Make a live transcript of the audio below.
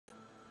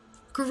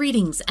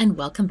Greetings and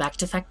welcome back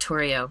to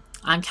Factorio.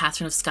 I'm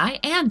KatherineOfSky,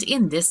 and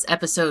in this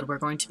episode we're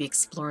going to be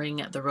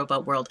exploring the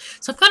robot world.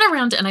 So I've gone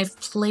around and I've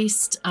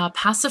placed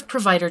passive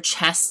provider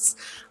chests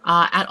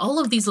at all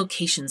of these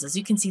locations. As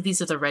you can see,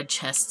 these are the red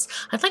chests.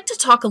 I'd like to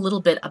talk a little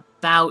bit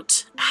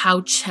about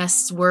how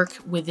chests work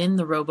within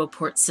the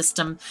RoboPort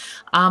system.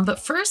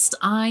 But first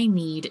I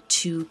need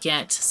to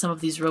get some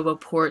of these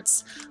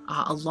RoboPorts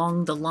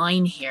along the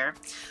line here.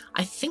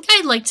 I think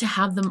I'd like to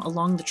have them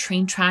along the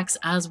train tracks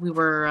as we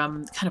were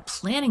kind of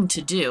planning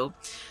to do.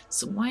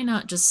 So why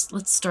not just,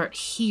 let's start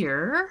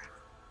here.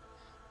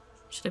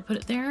 Should I put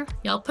it there?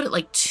 Yeah, I'll put it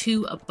like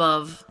 2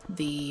 above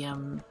the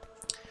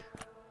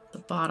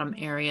bottom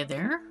area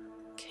there.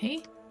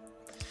 Okay.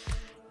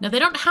 Now they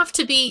don't have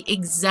to be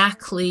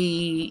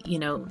exactly, you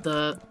know,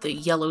 the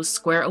yellow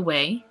square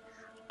away,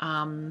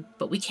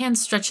 but we can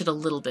stretch it a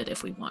little bit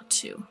if we want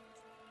to.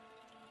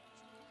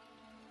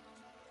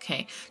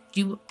 Okay,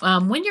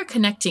 when you're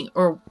connecting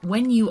or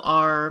when you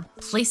are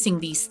placing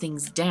these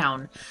things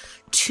down,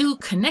 to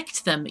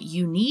connect them,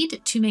 you need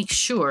to make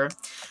sure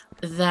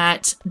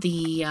that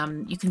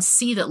you can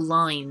see that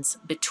lines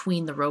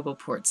between the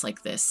RoboPorts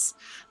like this.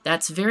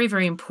 That's very,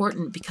 very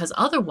important because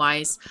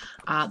otherwise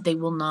they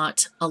will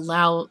not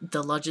allow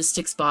the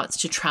logistics bots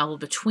to travel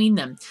between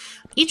them.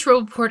 Each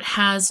RoboPort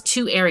has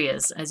 2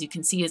 areas, as you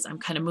can see as I'm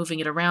kind of moving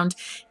it around.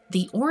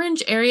 The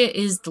orange area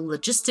is the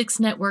logistics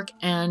network,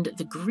 and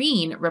the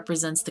green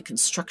represents the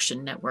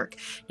construction network.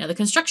 Now, the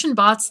construction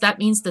bots, that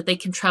means that they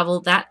can travel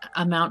that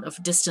amount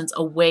of distance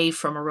away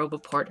from a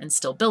RoboPort and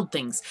still build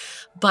things.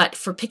 But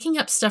for picking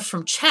up stuff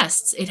from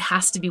chests, it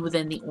has to be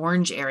within the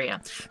orange area.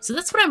 So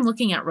that's what I'm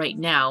looking at right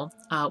now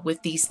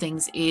with these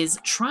things, is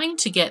trying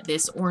to get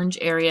this orange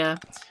area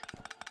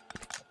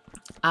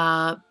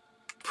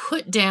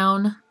put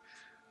down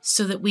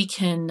so that we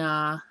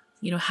can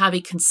you know, have a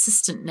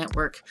consistent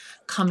network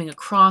coming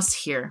across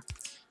here.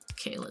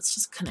 Okay, let's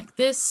just connect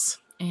this,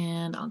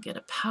 and I'll get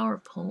a power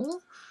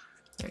pole.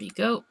 There you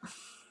go.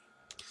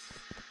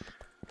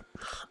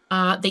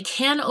 They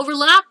can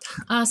overlap.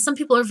 Some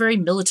people are very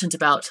militant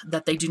about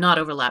that they do not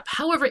overlap.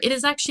 However, it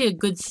is actually a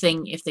good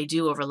thing if they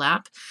do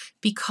overlap,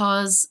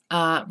 because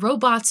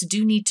robots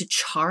do need to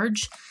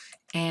charge,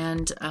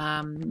 and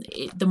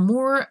the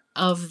more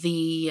of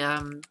the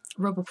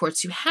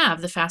RoboPorts you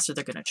have, the faster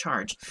they're going to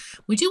charge.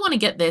 We do want to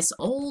get this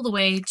all the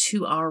way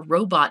to our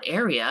robot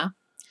area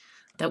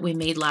that we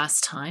made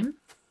last time.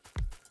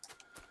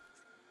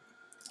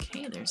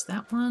 Okay, there's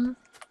that one.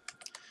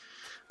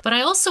 But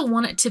I also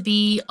want it to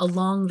be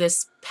along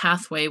this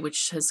pathway,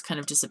 which has kind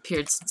of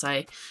disappeared since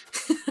I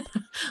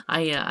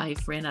I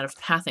ran out of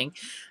pathing.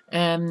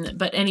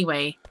 But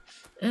anyway,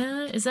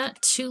 is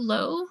that too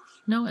low?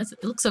 No, it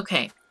looks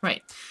okay.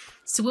 Right.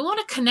 So we want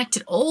to connect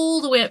it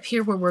all the way up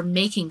here where we're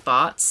making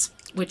bots,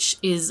 which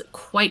is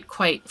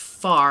quite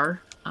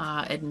far,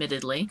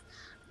 admittedly.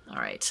 All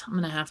right, I'm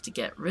going to have to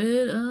get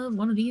rid of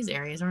one of these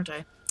areas, aren't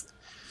I?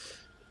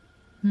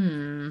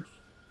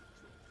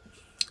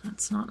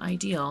 That's not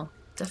ideal.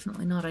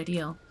 Definitely not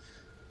ideal.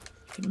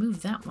 I could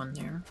move that one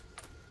there.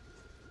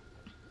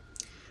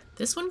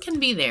 This one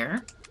can be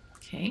there.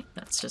 Okay,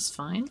 that's just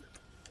fine.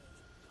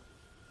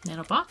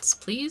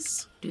 Nanobots,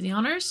 please do the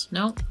honors.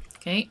 No.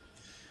 Okay.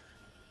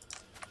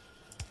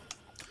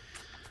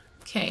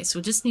 Okay, so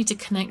we just need to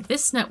connect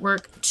this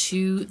network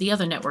to the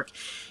other network.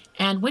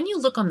 And when you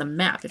look on the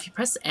map, if you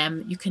press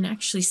M, you can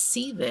actually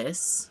see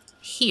this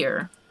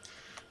here.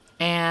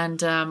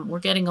 And we're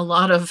getting a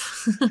lot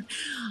of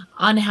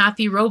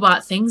unhappy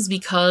robot things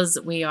because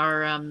we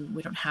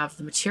don't have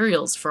the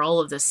materials for all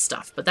of this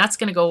stuff. But that's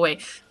going to go away.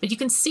 But you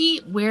can see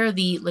where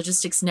the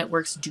logistics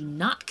networks do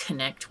not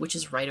connect, which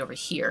is right over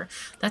here.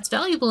 That's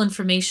valuable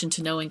information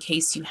to know in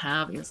case you're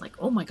like,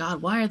 oh my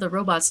god, why are the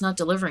robots not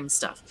delivering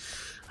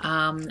stuff?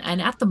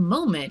 And at the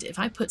moment, if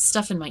I put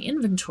stuff in my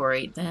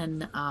inventory,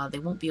 then they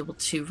won't be able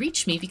to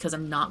reach me because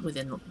I'm not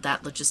within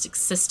that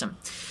logistics system.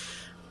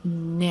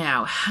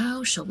 Now,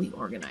 how shall we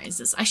organize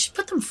this? I should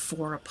put them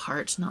 4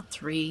 apart, not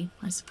 3,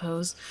 I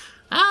suppose.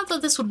 Though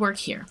this would work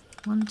here.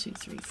 1, 2,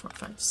 3, 4,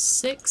 5,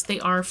 6. They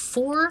are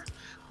 4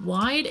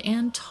 wide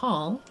and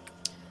tall.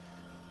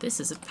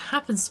 This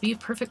happens to be a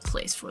perfect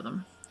place for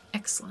them.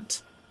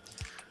 Excellent.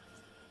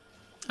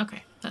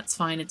 Okay, that's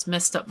fine. It's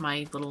messed up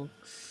my little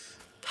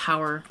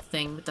power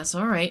thing, but that's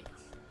all right.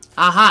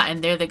 Aha,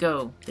 and there they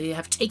go. They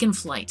have taken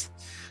flight.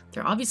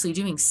 They're obviously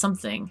doing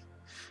something.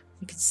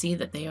 You can see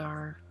that they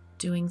are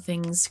doing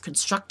things,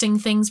 constructing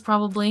things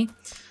probably,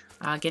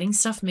 getting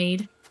stuff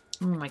made.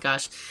 Oh my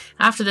gosh.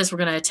 After this, we're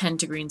going to attend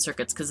to green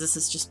circuits because this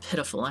is just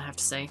pitiful, I have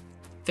to say.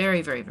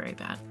 Very, very, very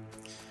bad.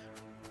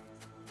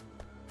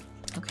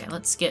 Okay,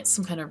 let's get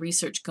some kind of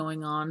research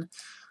going on.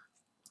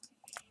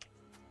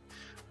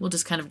 We'll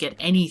just kind of get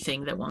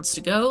anything that wants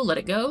to go, let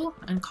it go,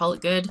 and call it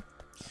good.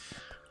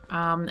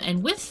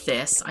 And with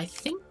this, I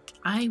think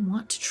I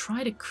want to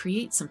try to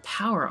create some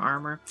power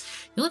armor.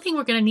 The only thing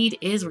we're going to need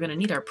is we're going to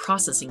need our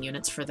processing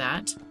units for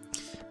that.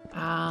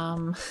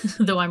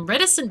 Though I'm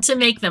reticent to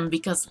make them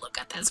because look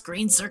at this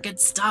green circuit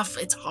stuff.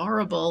 It's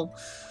horrible.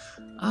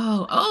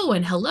 Oh,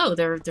 and hello.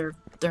 They're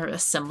they're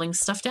assembling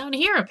stuff down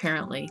here,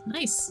 apparently.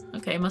 Nice.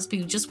 Okay, must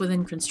be just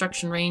within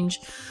construction range.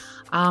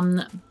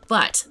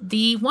 But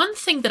the one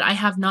thing that I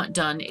have not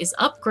done is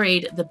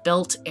upgrade the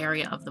belt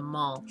area of the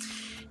mall.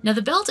 Now,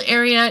 the belt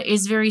area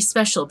is very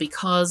special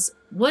because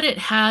what it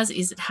has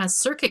is it has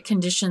circuit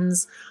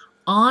conditions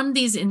on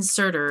these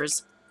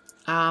inserters,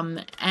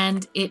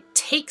 and it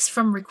takes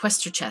from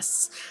requester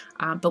chests.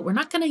 But we're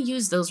not going to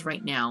use those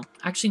right now.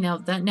 Actually, now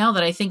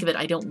that I think of it,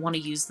 I don't want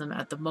to use them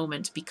at the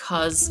moment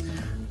because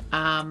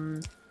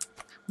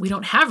we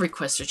don't have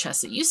requester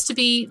chests. It used to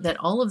be that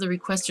all of the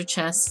requester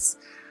chests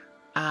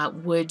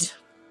would...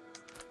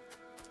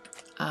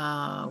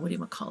 what do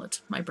you call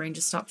it? My brain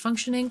just stopped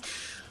functioning.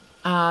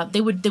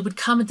 They would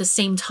come at the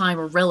same time,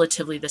 or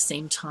relatively the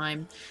same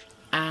time,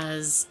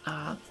 as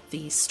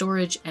the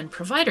storage and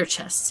provider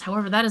chests.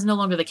 However, that is no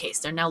longer the case.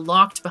 They're now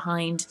locked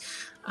behind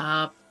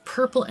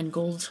purple and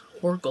gold,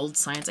 or gold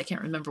science. I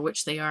can't remember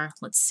which they are.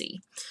 Let's see.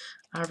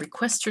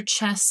 Requester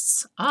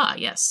chests. Ah,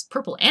 yes,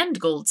 purple and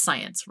gold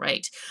science,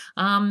 right.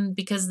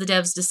 Because the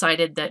devs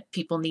decided that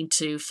people need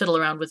to fiddle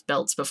around with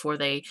belts before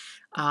they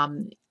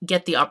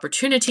get the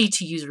opportunity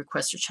to use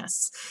requester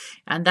chests.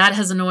 And that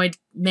has annoyed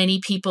many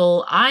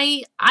people.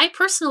 I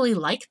personally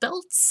like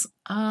belts,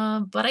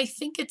 but I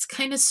think it's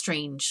kind of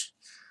strange.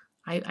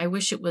 I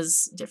wish it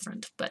was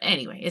different, but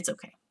anyway, it's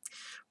okay.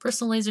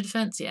 Personal laser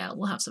defense, yeah,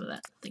 we'll have some of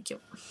that. Thank you.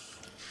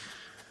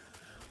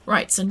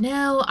 Right, so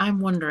now I'm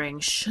wondering,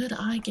 should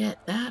I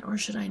get that or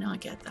should I not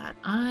get that?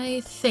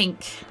 I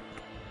think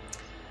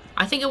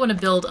I want to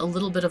build a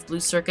little bit of blue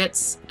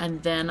circuits,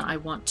 and then I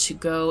want to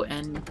go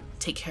and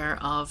take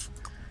care of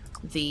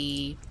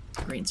the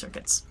green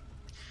circuits.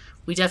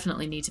 We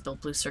definitely need to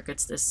build blue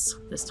circuits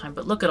this time,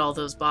 but look at all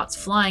those bots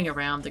flying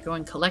around. They're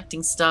going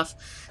collecting stuff,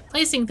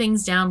 placing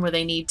things down where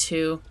they need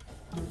to.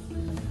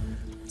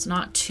 It's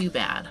not too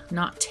bad.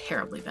 Not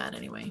terribly bad,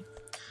 anyway.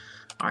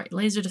 Alright,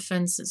 laser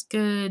defense is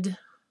good.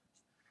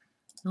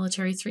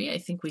 Military 3, I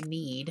think we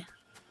need.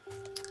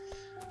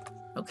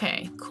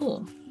 Okay,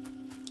 cool.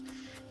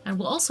 And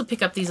we'll also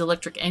pick up these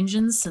electric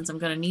engines, since I'm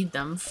going to need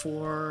them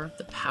for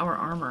the power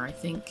armor, I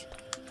think.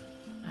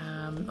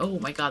 Oh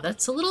my god,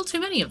 that's a little too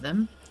many of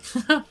them.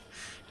 Do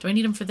I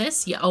need them for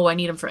this? Yeah, oh, I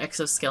need them for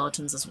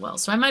exoskeletons as well.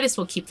 So I might as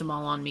well keep them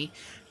all on me.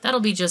 That'll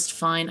be just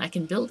fine. I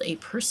can build a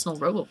personal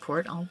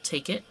roboport. I'll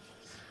take it.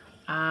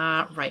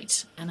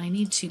 Right. And I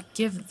need to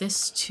give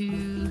this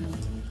to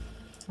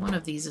one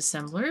of these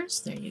assemblers.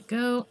 There you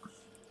go.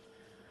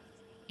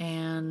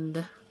 And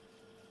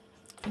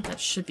I think that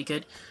should be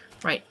good.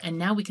 Right, and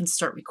now we can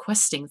start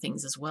requesting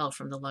things as well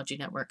from the Logi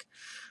network.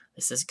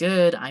 This is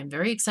good. I'm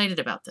very excited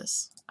about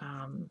this.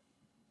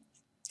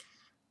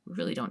 We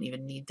really don't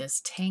even need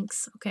this.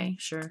 Tanks. Okay,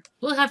 sure.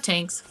 We'll have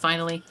tanks,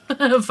 finally.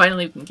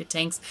 Finally we can get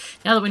tanks,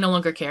 now that we no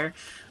longer care.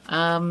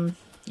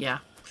 Yeah.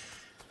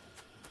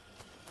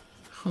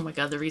 Oh my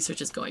god, the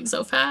research is going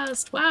so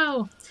fast.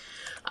 Wow.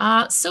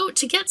 So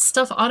to get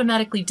stuff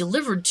automatically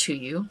delivered to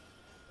you,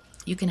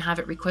 you can have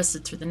it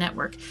requested through the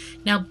network.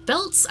 Now,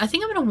 belts, I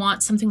think I'm going to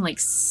want something like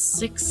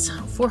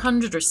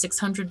 400 or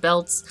 600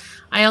 belts.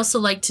 I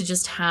also like to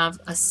just have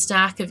a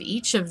stack of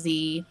each of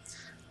the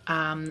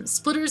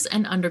splitters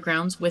and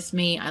undergrounds with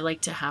me. I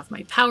like to have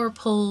my power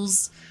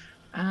poles.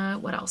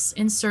 What else?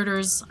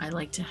 Inserters. I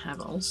like to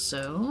have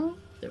also.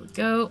 There we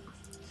go.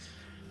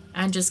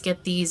 And just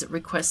get these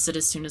requested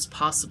as soon as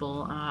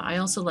possible. I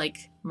also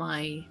like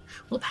my...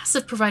 Well,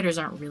 passive providers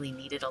aren't really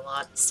needed a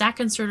lot. Stack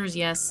inserters,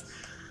 yes.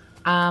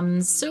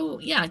 So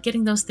yeah,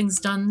 getting those things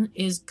done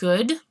is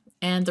good,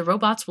 and the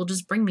robots will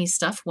just bring me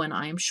stuff when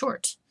I am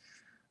short.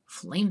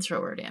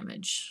 Flamethrower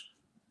damage.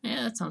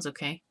 Yeah, that sounds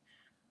okay.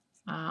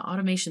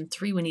 Automation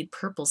 3, we need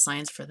purple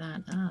science for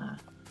that.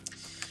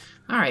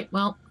 Alright,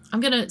 well,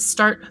 I'm gonna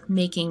start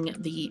making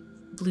the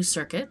blue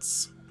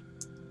circuits.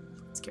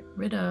 Let's get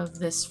rid of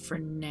this for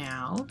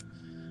now.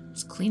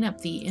 Just clean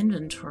up the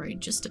inventory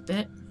just a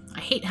bit. I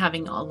hate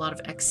having a lot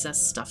of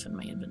excess stuff in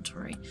my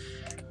inventory.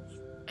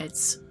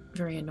 It's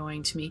very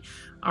annoying to me.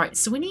 Alright,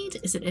 so we need,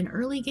 is it an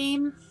early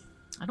game?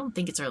 I don't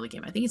think it's early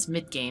game. I think it's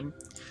mid-game.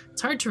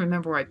 It's hard to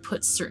remember where I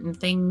put certain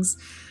things.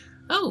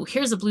 Oh,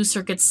 here's a blue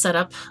circuit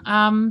setup.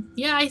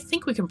 Yeah, I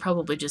think we can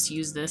probably just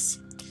use this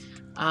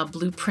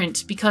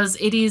blueprint because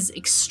it is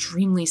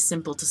extremely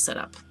simple to set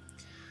up.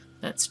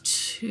 That's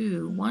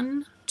 2,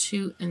 1,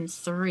 2, and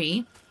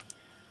 3.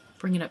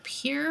 Bring it up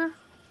here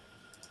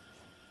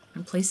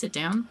and place it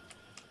down.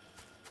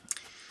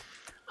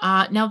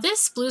 Now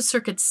this blue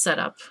circuit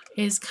setup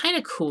is kind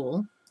of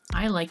cool.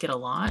 I like it a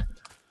lot.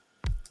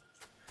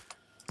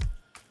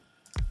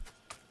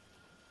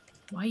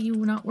 Why you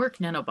not work,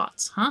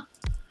 Nanobots, huh?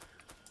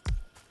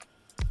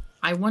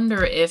 I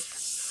wonder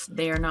if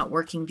they are not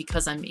working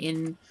because I'm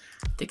in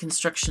the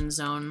construction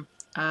zone.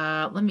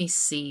 Let me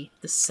see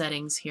the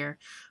settings here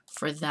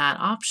for that.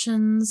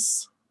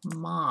 Options,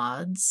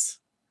 mods,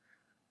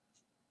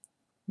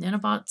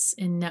 Nanobots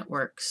in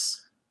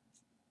networks.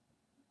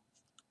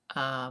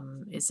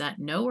 Is that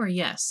no or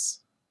yes?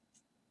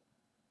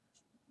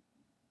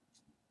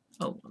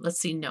 Oh, let's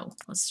see, no.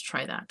 Let's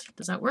try that.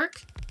 Does that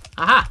work?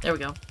 Aha, there we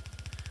go.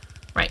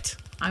 Right.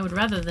 I would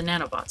rather the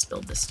nanobots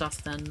build this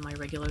stuff than my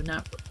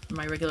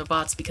regular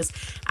bots, because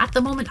at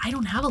the moment I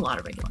don't have a lot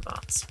of regular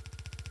bots.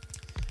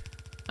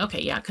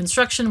 Okay, yeah,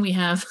 construction we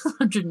have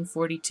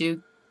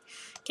 142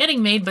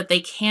 getting made, but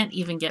they can't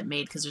even get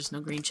made because there's no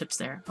green chips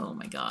there. Oh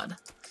my god.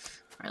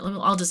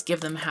 Alright, I'll just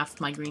give them half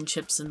my green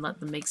chips and let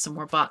them make some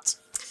more bots.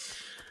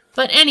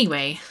 But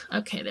anyway,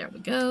 okay, there we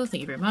go. Thank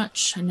you very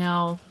much. And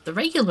now the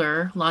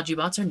regular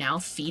Logibots are now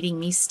feeding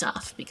me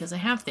stuff because I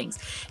have things.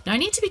 Now I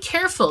need to be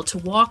careful to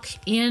walk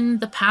in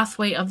the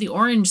pathway of the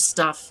orange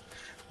stuff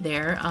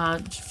there.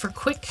 For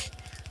quick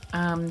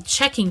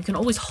checking, you can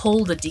always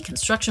hold a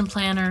deconstruction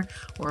planner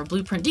or a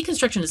blueprint.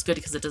 Deconstruction is good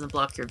because it doesn't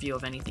block your view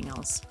of anything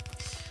else.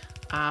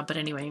 But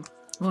anyway,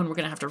 and we're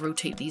going to have to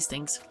rotate these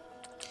things.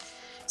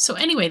 So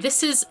anyway,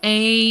 this is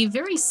a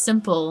very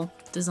simple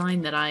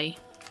design that I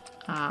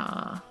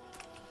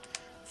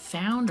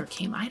found or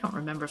came. I don't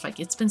remember if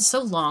it's been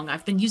so long.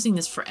 I've been using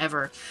this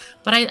forever,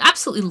 but I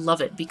absolutely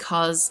love it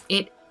because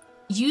it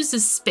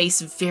uses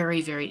space very,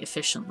 very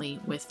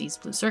efficiently with these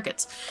blue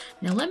circuits.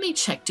 Now let me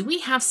check. Do we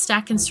have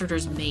stack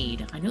inserters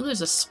made? I know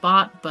there's a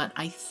spot, but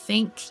I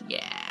think,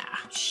 yeah,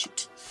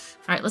 shoot.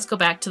 All right, let's go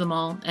back to them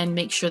all and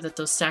make sure that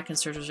those stack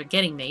inserters are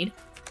getting made.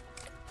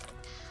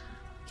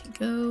 Okay,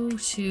 go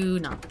to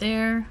not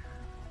there.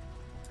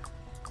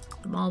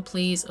 Them all,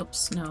 please.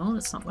 Oops, no,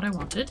 that's not what I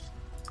wanted.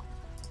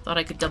 Thought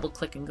I could double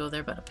click and go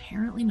there, but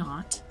apparently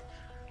not.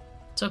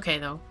 It's okay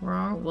though.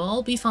 We'll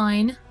all be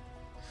fine.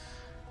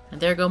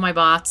 And there go my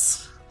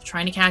bots,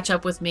 trying to catch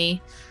up with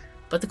me.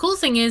 But the cool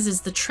thing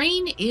is the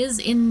train is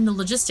in the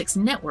logistics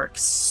network,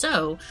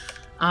 so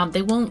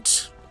they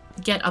won't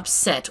get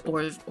upset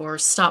or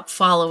stop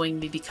following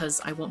me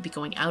because I won't be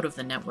going out of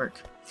the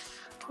network.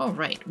 All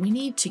right, we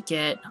need to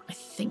get, I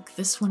think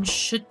this one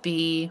should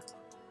be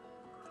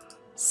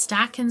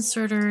stack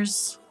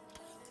inserters.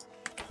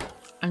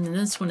 And then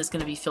this one is going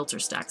to be filter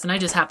stacks, and I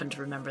just happen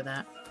to remember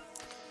that.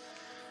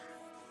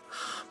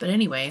 But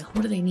anyway,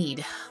 what do they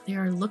need? They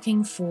are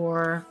looking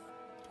for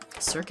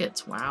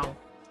circuits. Wow.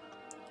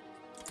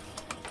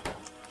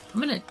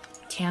 I'm going to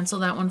cancel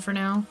that one for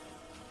now,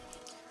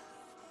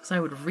 because I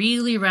would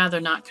really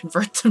rather not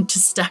convert them to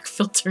stack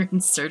filter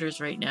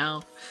inserters right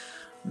now.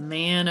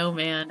 Man, oh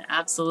man,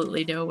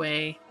 absolutely no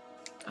way.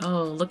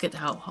 Oh, look at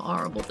how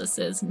horrible this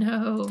is.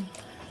 No.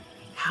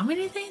 How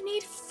many do they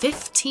need?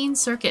 15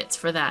 circuits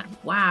for that.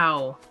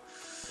 Wow.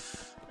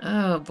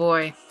 Oh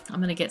boy. I'm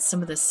going to get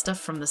some of this stuff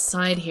from the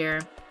side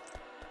here.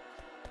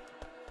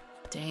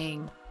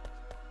 Dang.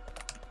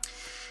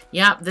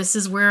 Yeah, this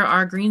is where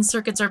our green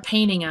circuits are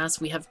paining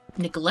us. We have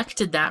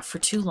neglected that for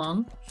too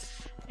long.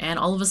 And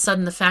all of a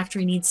sudden the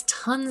factory needs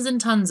tons and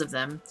tons of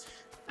them.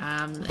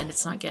 And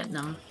it's not getting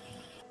them.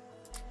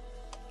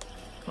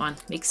 Come on,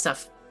 make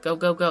stuff. Go,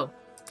 go, go.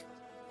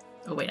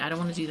 Oh wait, I don't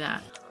want to do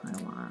that. I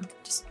don't want to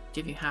just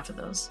give you half of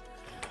those.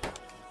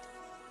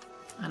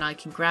 And I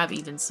can grab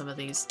even some of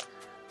these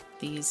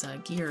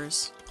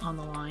gears on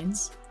the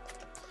lines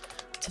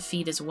to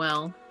feed as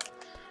well.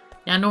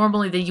 Now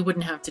normally you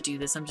wouldn't have to do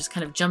this. I'm just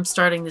kind of jump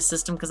starting the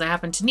system because I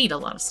happen to need a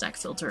lot of stack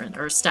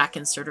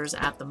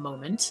inserters at the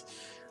moment.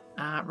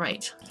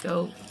 Right,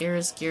 go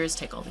gears,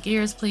 take all the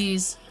gears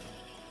please.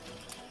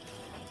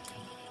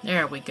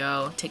 There we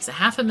go. Takes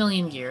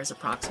 500,000 gears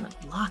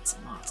approximately. Lots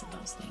and lots of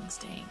those things,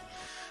 dang.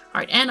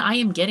 Alright, and I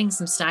am getting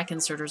some stack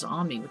inserters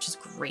on me, which is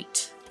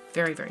great.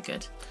 Very, very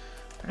good.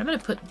 Alright, I'm going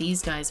to put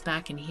these guys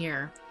back in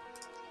here.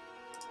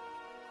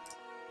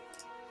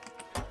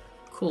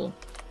 Cool.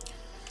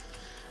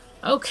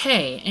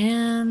 Okay,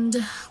 and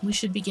we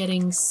should be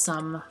getting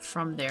some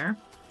from there.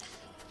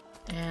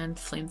 And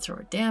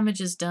flamethrower damage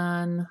is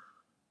done.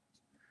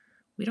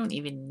 We don't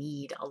even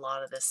need a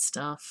lot of this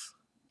stuff.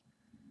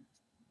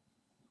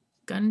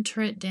 Gun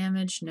turret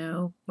damage,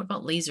 no. What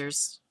about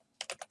lasers?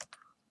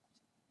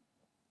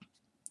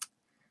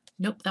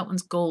 Nope, that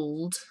one's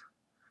gold.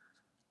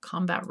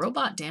 Combat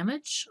robot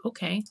damage?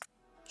 Okay.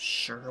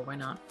 Sure, why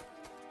not?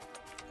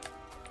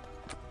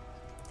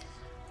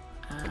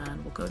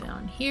 And we'll go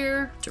down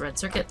here to red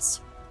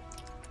circuits.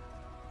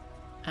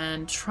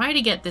 And try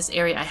to get this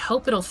area. I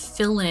hope it'll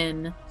fill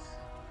in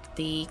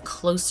the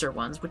closer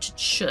ones, which it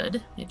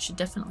should. It should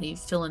definitely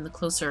fill in the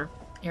closer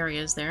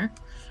areas there.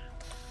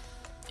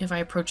 If I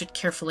approach it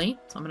carefully.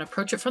 So I'm going to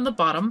approach it from the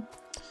bottom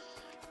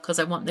because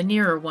I want the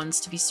nearer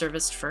ones to be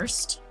serviced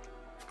first.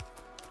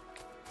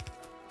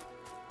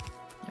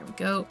 There we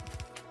go.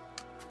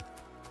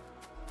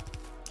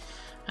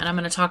 And I'm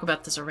going to talk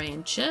about this array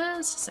in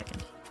just a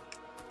second.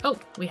 Oh,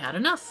 we had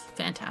enough.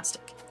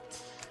 Fantastic.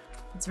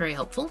 That's very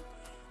helpful.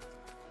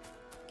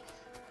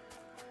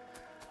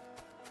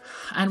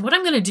 And what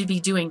I'm going to be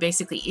doing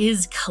basically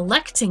is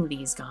collecting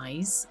these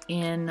guys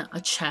in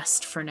a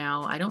chest for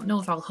now. I don't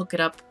know if I'll hook it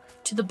up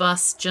to the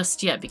bus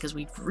just yet because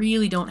we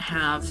really don't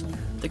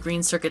have the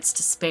green circuits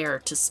to spare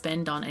to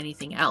spend on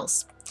anything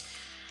else.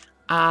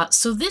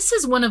 So this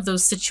is one of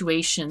those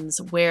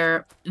situations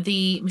where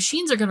the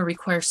machines are going to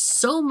require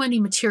so many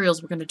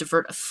materials we're going to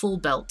divert a full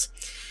belt.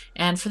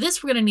 And for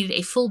this we're going to need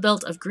a full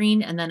belt of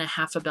green and then a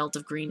half a belt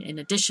of green in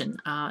addition,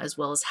 as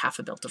well as half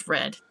a belt of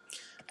red.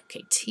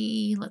 Okay,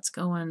 T, let's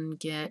go and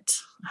get,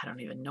 I don't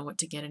even know what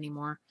to get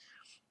anymore.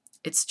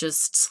 It's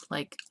just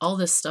like all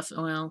this stuff.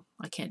 Well,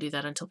 I can't do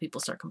that until people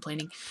start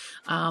complaining.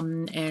 There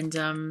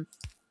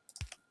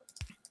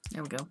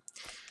we go.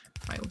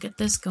 All right, we'll get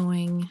this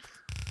going.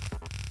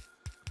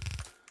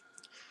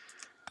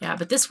 Yeah,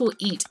 but this will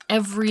eat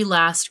every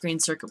last green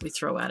circuit we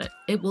throw at it.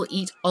 It will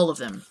eat all of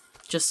them,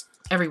 just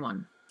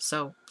everyone.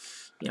 So,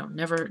 you know,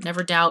 never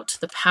doubt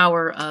the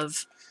power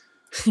of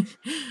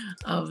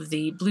of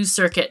the blue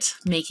circuit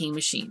making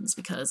machines,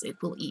 because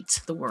it will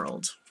eat the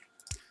world.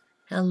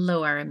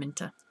 Hello,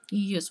 Araminta.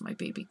 Yes, my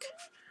baby.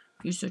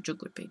 You're such a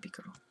good baby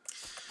girl.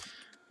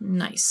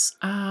 Nice.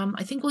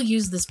 I think we'll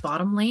use this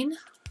bottom lane.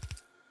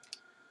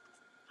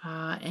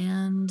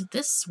 And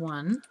this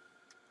one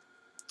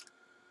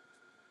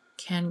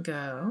can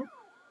go.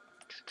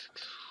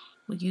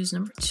 We'll use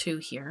number 2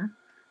 here.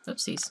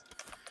 Oopsies.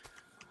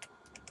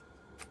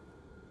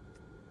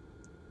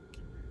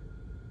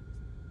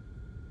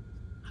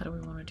 How do we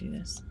want to do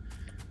this?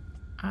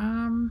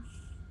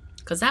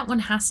 Because that one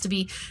has to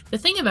be, the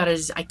thing about it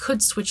is I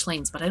could switch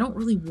lanes, but I don't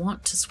really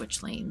want to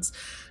switch lanes.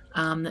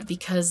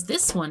 Because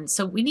this one,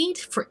 so we need,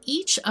 for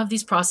each of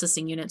these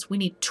processing units, we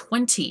need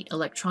 20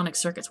 electronic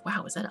circuits.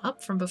 Wow, is that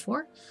up from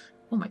before?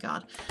 Oh my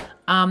god.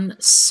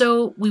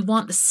 So we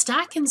want the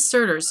stack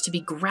inserters to be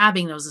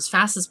grabbing those as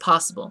fast as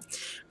possible.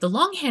 The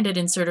long-handed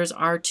inserters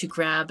are to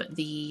grab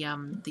the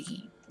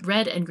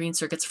red and green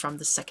circuits from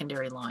the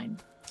secondary line.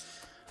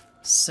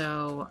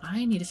 So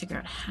I need to figure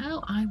out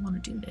how I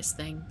want to do this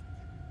thing.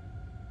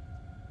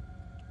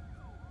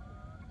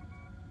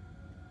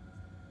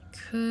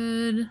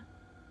 Could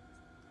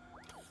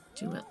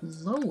do it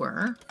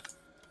lower,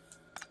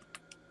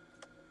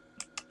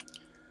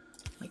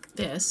 like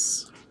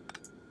this.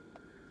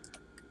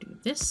 Do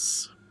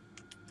this.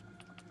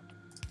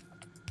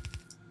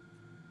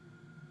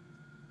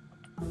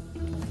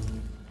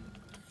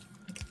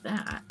 Like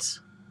that.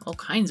 All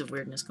kinds of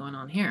weirdness going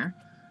on here.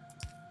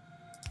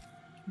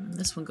 And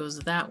this one goes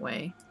that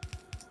way.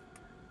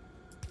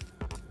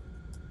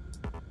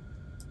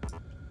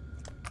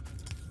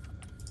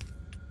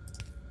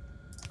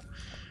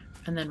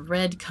 And then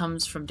red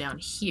comes from down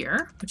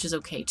here, which is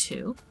okay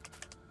too.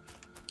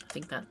 I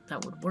think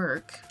that would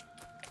work.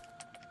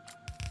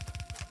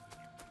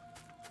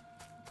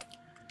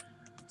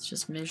 Let's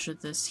just measure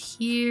this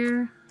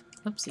here.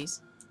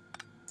 Oopsies.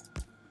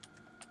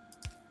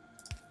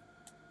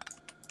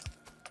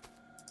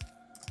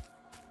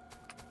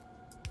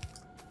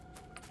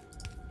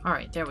 All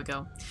right, there we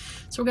go.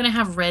 So we're going to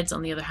have reds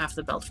on the other half of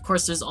the belt. Of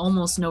course, there's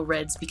almost no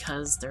reds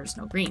because there's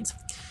no greens.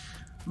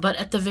 But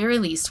at the very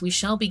least, we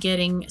shall be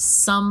getting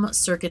some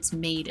circuits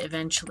made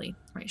eventually.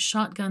 Right,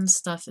 shotgun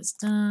stuff is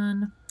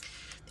done.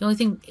 The only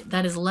thing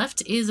that is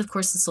left is, of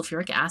course, the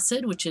sulfuric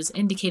acid, which is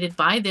indicated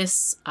by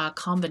this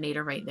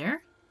combinator right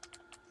there.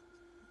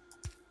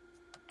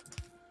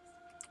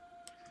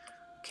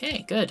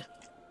 Okay, good.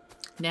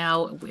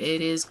 Now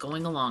it is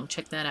going along.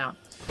 Check that out.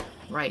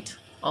 Right.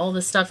 All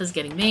the stuff is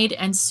getting made,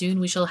 and soon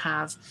we shall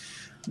have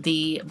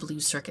the blue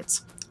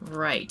circuits.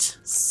 Right.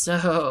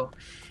 So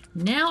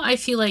now I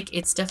feel like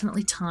it's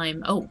definitely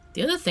time. Oh,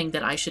 the other thing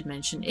that I should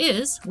mention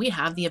is we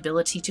have the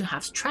ability to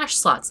have trash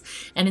slots.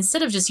 And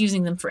instead of just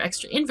using them for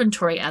extra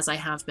inventory, as I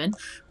have been,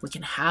 we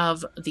can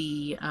have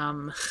the,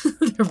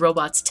 the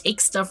robots take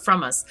stuff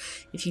from us.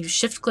 If you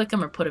shift-click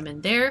them or put them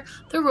in there,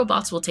 the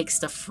robots will take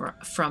stuff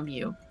from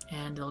you,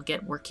 and they'll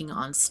get working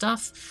on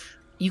stuff.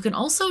 You can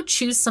also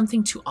choose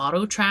something to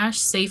auto-trash.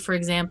 Say, for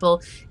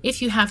example,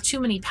 if you have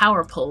too many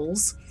power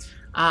poles,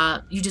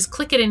 you just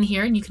click it in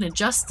here and you can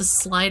adjust the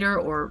slider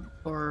or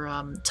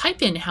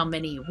type in how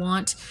many you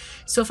want.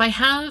 So if I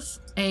have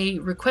a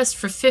request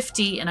for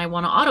 50 and I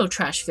want to auto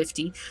trash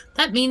 50,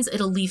 that means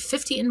it'll leave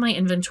 50 in my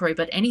inventory,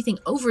 but anything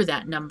over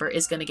that number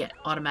is going to get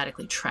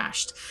automatically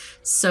trashed.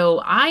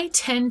 So I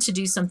tend to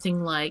do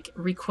something like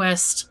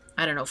request,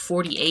 I don't know,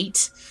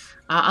 48.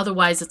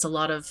 Otherwise, it's a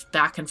lot of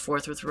back and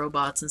forth with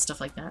robots and stuff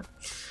like that.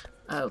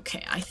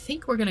 Okay, I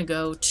think we're gonna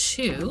go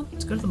to,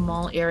 let's go to the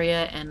mall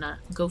area and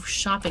go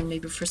shopping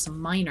maybe for some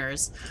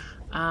miners.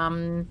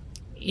 In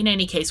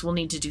any case, we'll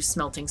need to do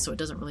smelting, so it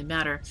doesn't really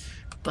matter.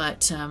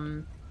 But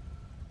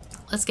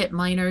let's get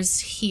miners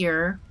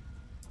here.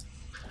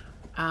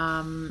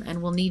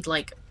 And we'll need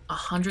like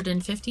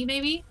 150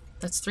 maybe?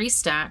 That's 3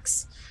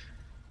 stacks.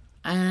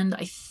 And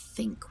I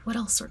think, what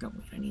else are we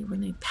gonna need? We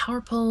need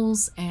power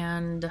poles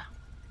and...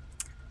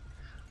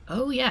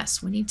 Oh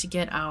yes, we need to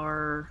get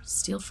our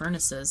steel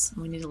furnaces.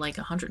 We need like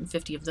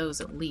 150 of those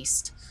at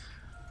least.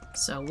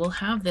 So we'll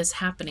have this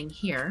happening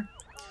here.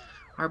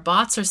 Our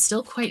bots are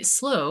still quite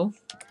slow.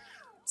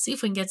 Let's see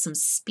if we can get some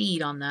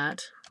speed on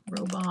that.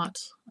 Robot.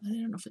 I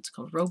don't know if it's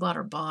called robot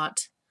or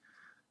bot.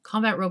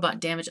 Combat robot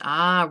damage.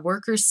 Ah,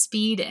 worker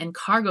speed and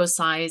cargo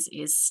size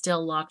is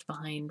still locked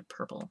behind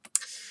purple.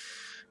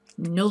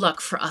 No luck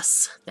for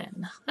us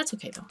then. That's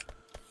okay though.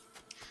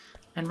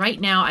 And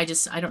right now, I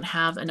don't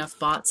have enough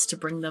bots to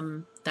bring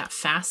them that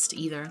fast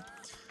either.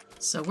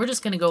 So we're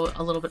just going to go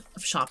a little bit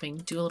of shopping,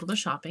 do a little bit of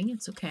shopping.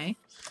 It's okay.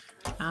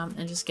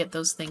 and just get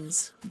those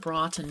things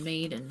brought and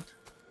made and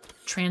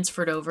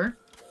transferred over.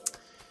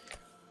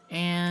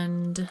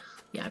 And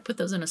yeah, I put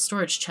those in a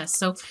storage chest.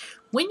 So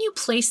when you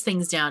place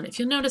things down, if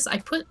you'll notice, I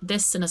put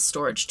this in a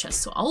storage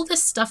chest. So all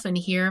this stuff in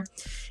here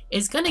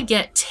is going to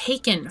get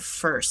taken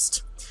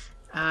first.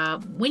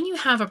 When you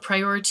have a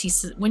priority,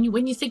 when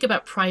you think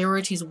about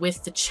priorities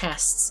with the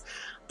chests,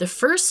 the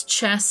first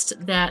chest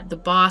that the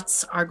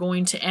bots are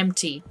going to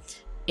empty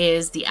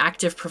is the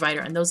active provider,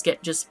 and those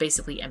get just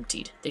basically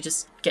emptied. They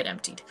just get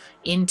emptied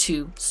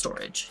into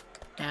storage.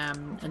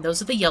 And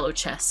those are the yellow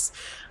chests.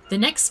 The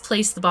next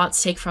place the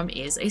bots take from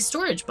is a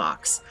storage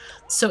box.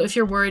 So if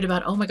you're worried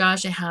about, oh my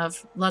gosh, I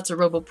have lots of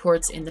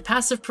roboports in the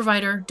passive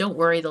provider, don't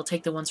worry, they'll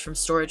take the ones from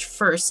storage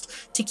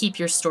first to keep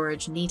your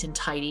storage neat and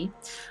tidy.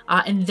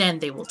 And then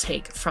they will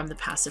take from the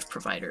passive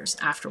providers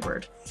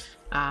afterward.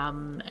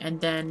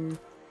 And then,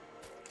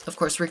 of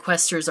course,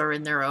 requesters are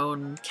in their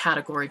own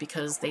category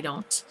because they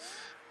don't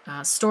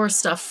store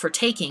stuff for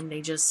taking.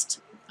 They just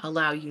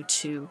allow you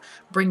to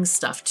bring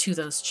stuff to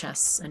those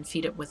chests and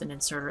feed it with an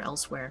inserter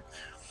elsewhere.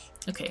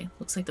 Okay,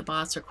 looks like the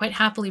bots are quite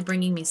happily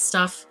bringing me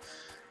stuff.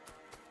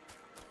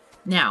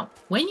 Now,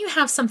 when you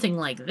have something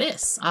like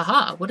this,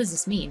 aha, what does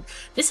this mean?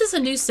 This is a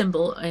new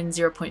symbol in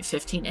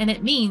 0.15, and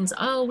it means,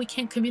 oh, we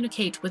can't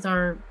communicate with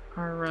our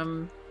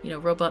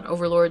robot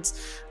overlords.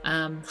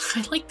 I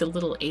like the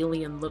little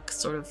alien look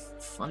sort of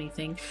funny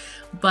thing,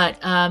 but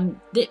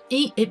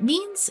it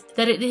means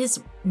that it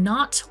is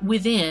not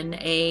within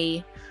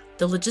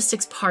the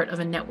logistics part of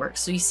a network.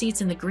 So you see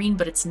it's in the green,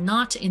 but it's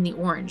not in the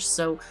orange.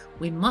 So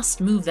we must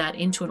move that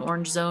into an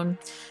orange zone,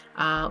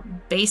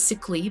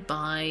 basically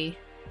by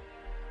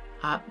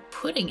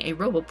putting a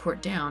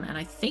roboport down. And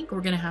I think we're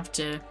going to have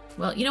to,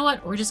 well, you know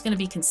what? We're just going to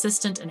be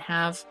consistent and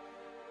have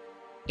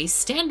a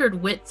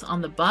standard width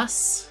on the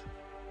bus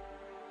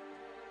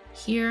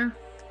here.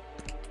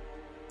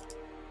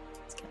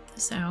 Let's get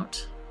this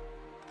out.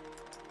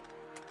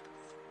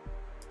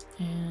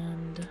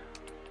 And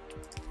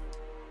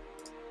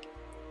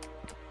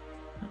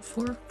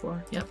 4,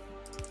 yep.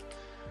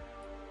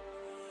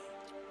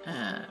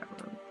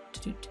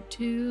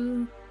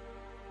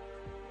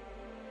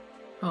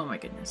 Oh my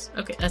goodness.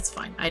 Okay, that's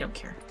fine. I don't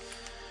care.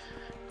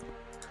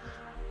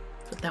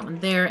 Put that one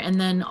there,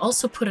 and then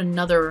also put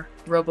another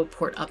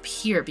roboport up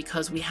here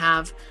because we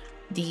have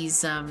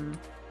these the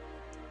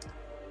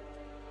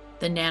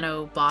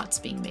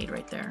nanobots being made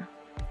right there.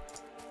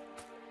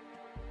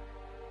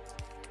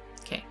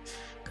 Okay,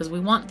 because we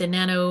want the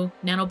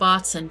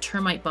nanobots and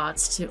termite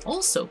bots to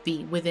also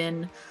be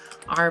within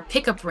our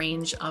pickup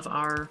range of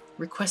our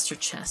requester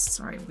chests.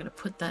 All right, we're going to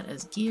put that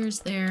as gears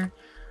there.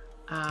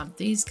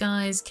 These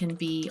guys can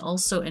be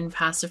also in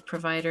passive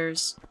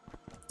providers.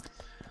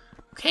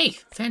 Okay,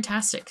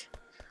 fantastic.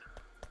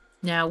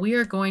 Now we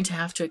are going to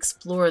have to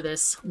explore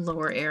this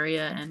lower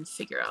area and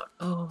figure out,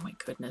 oh my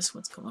goodness,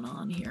 what's going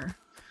on here.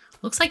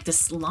 Looks like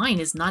this line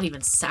is not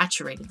even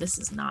saturated. This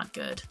is not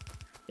good.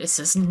 This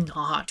is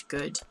not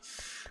good.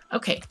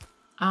 Okay,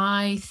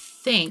 I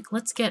think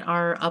let's get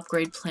our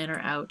upgrade planner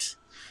out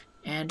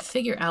and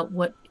figure out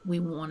what we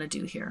want to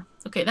do here.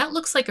 Okay, that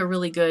looks like a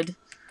really good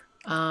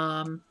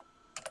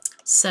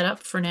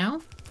setup for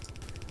now.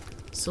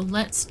 So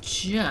let's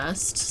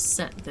just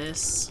set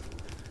this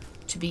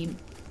to be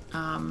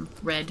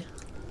red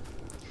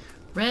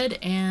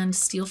and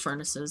steel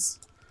furnaces.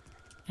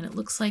 And it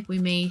looks like we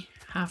may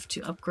have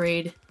to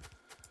upgrade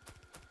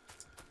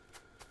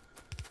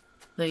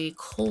the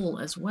coal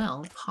as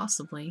well,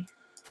 possibly.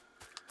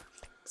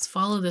 Let's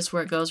follow this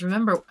where it goes.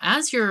 Remember,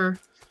 as you're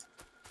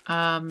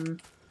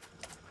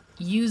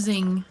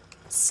using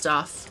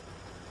stuff,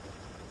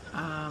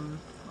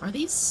 are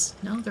these?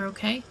 No, they're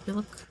okay.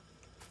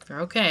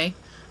 They're okay,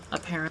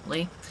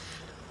 apparently.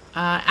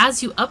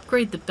 As you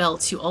upgrade the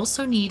belts, you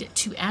also need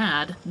to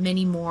add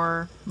many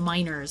more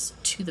miners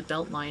to the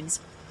belt lines.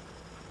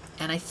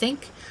 And I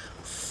think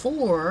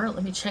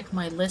let me check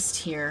my list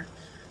here.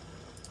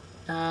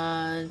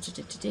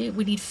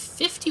 We need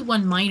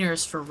 51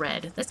 miners for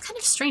red. That's kind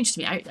of strange to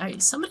me.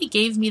 Somebody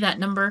gave me that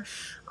number.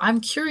 I'm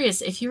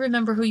curious if you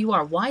remember who you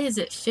are. Why is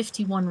it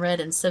 51 red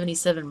and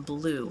 77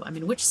 blue? I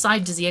mean, which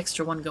side does the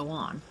extra one go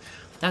on?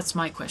 That's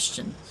my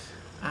question.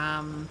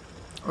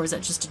 Or is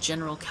that just a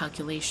general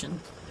calculation?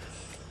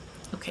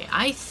 Okay,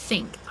 I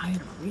think I'd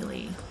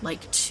really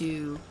like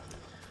to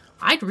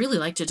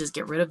just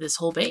get rid of this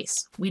whole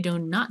base. We do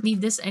not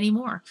need this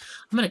anymore.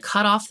 I'm going to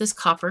cut off this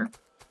copper.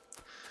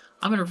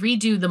 I'm going to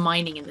redo the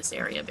mining in this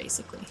area,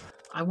 basically.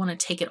 I want to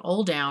take it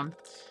all down,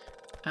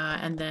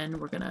 and then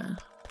we're going to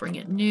bring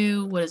it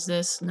new. What is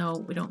this? No,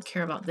 we don't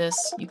care about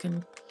this. You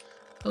can...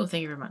 Oh,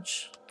 thank you very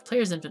much.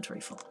 Player's inventory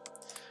full.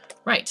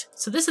 Right,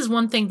 so this is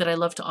one thing that I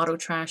love to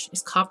auto-trash,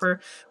 is copper.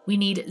 We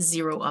need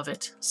 0 of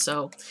it.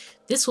 So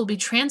this will be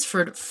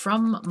transferred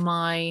from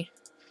my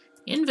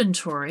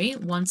inventory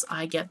once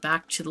I get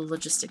back to the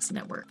logistics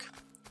network.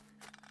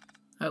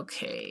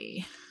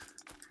 Okay.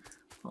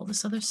 All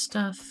this other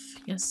stuff.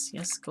 Yes,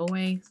 yes, go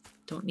away.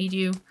 Don't need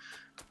you.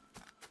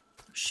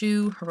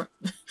 Shoo.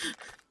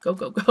 Go,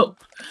 go, go.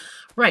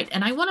 Right,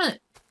 and I want to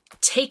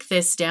take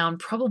this down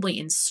probably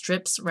in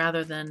strips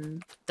rather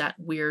than that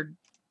weird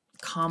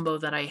combo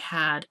that I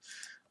had.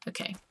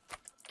 Okay,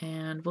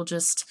 and we'll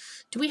just,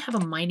 do we have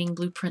a mining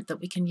blueprint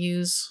that we can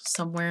use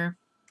somewhere?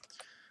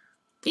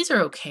 These are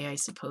okay, I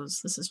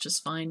suppose. This is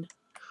just fine.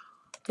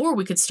 Or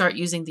we could start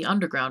using the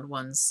underground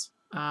ones.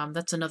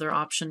 That's another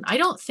option. I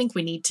don't think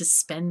we need to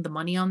spend the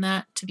money on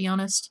that, to be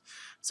honest.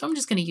 So I'm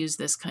just going to use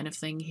this kind of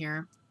thing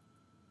here.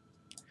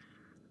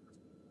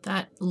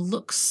 That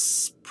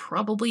looks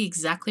probably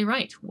exactly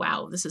right.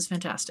 Wow, this is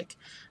fantastic.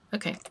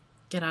 Okay,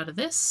 get out of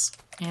this.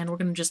 And we're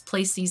going to just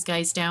place these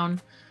guys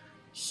down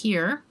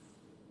here.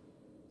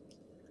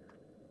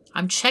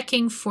 I'm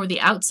checking for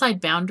the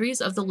outside boundaries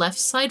of the left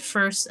side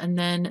first and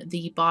then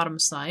the bottom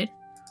side.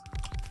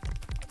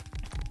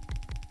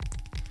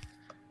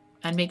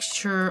 And make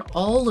sure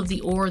all of the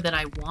ore that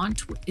I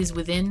want is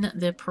within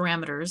the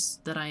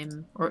parameters that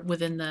or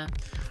within the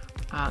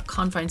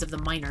confines of the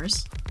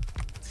miners.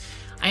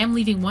 I am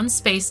leaving one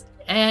space.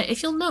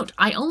 If you'll note,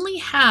 I only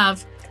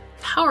have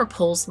power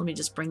poles. Let me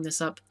just bring this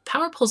up.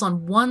 Power poles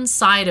on one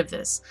side of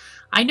this.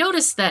 I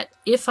noticed that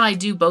if I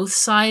do both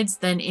sides,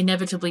 then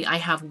inevitably I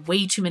have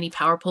way too many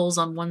power poles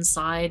on one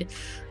side,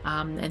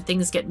 and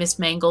things get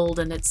mismangled,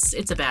 and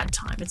it's a bad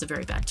time. It's a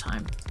very bad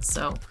time.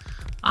 So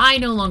I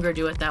no longer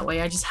do it that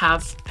way. I just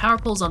have power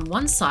poles on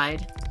one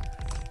side,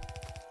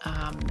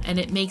 and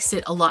it makes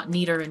it a lot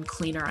neater and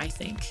cleaner, I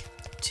think,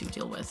 to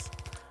deal with.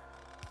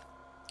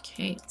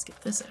 Okay, let's get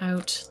this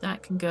out.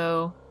 That can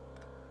go.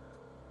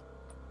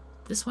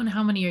 This one,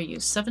 how many are you?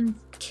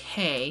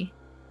 7K.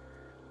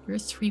 You're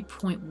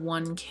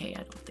 3.1K.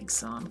 I don't think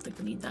so. I don't think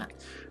we need that.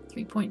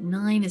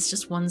 3.9 is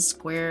just one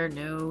square.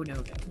 No, no,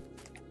 no.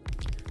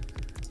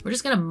 We're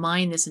just going to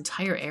mine this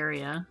entire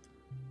area.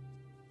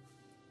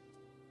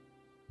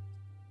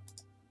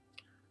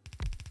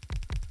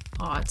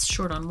 Oh, it's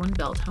short on one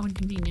belt. How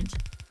inconvenient.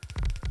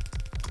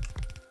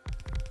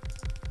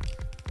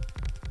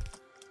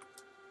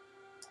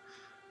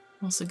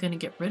 I'm also going to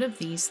get rid of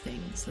these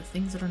things, the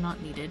things that are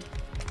not needed.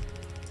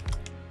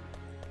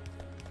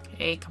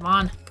 Okay, come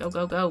on. Go,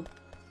 go, go.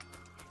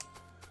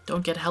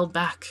 Don't get held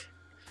back.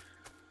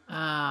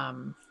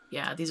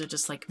 Yeah, these are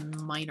just like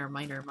miners.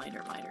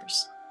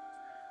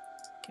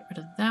 Get rid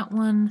of that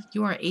one.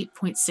 You are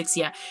 8.6.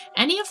 Yeah,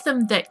 any of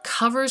them that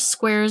cover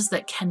squares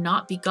that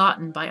cannot be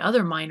gotten by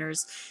other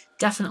miners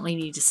definitely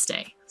need to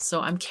stay.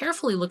 So I'm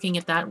carefully looking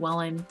at that while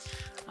I'm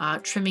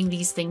trimming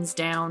these things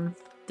down.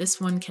 This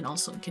one can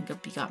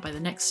be got by the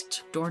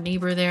next door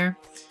neighbor there.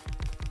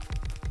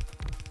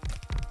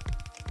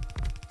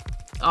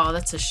 Oh,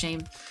 that's a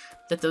shame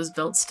that those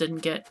belts didn't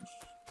get.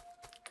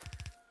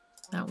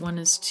 That one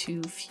is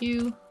too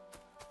few.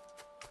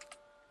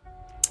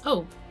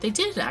 Oh, they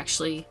did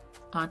actually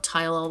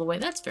tile all the way.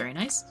 That's very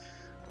nice.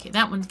 Okay,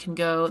 that one can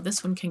go.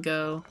 This one can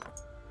go.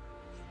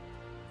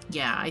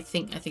 Yeah, I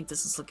think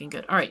this is looking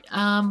good. All right,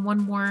 one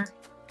more,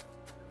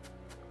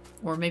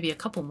 or maybe a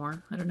couple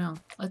more. I don't know.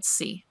 Let's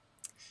see.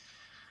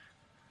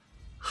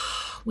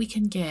 We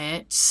can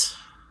get.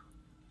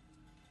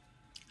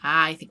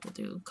 I think we'll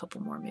do a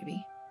couple more,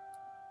 maybe.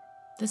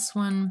 This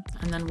one,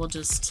 and then we'll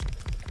just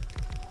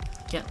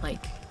get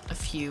like a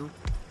few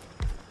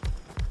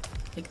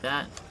like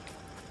that.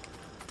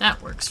 That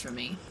works for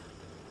me.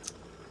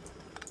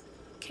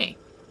 Okay.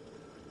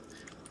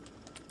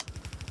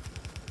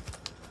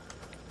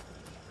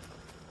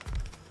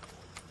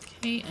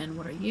 Okay, and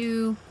what are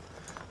you?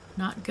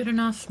 Not good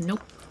enough?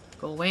 Nope.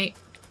 Go away.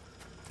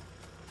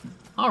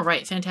 All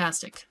right,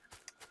 fantastic.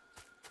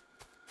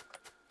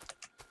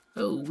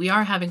 Oh, we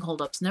are having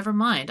holdups. Never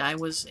mind, I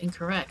was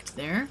incorrect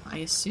there. I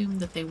assumed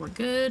that they were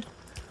good,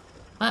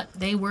 but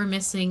they were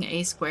missing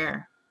a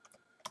square.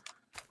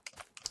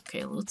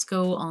 Okay, let's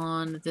go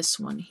on this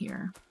one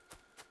here.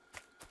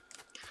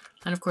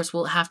 And of course,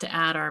 we'll have to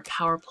add our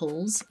power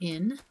poles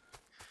in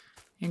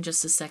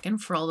just a second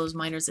for all those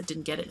miners that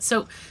didn't get it.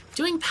 So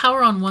doing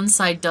power on one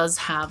side does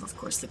have, of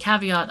course, the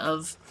caveat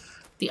of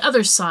the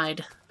other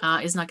side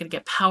is not going to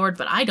get powered,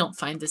 but I don't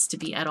find this to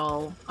be at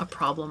all a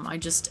problem. I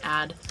just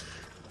add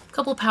a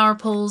couple power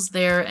poles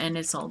there and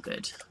it's all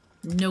good.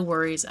 No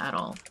worries at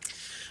all.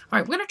 All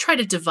right, we're going to try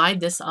to divide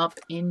this up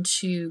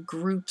into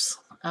groups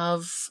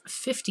of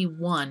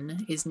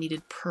 51 is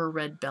needed per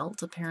red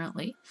belt,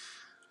 apparently.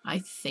 I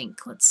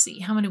think, let's see,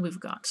 how many we've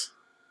got?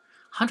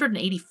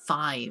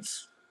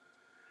 185.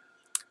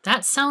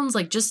 That sounds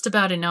like just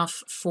about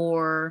enough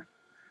for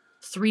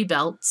 3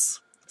 belts,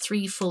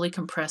 3 fully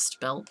compressed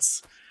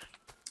belts,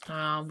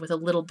 with a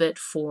little bit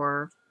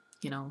for,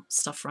 you know,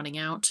 stuff running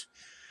out.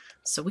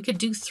 So we could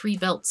do 3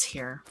 belts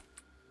here.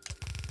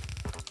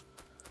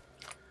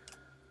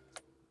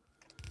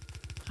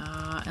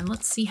 And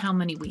let's see how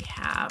many we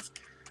have.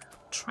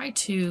 Try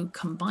to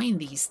combine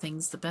these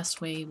things the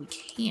best way we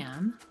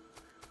can.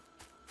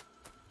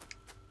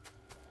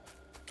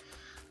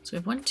 So we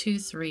have 1, 2,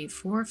 3,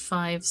 4,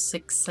 5,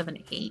 6,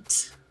 7,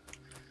 8.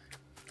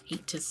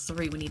 8 to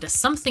 3. We need a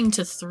something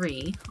to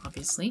 3,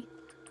 obviously.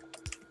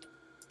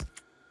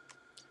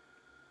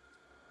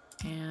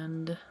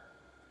 And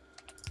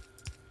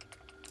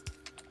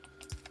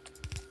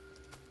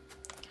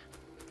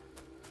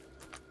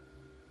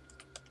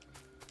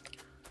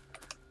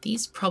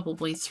These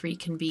probably 3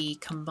 can be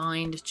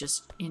combined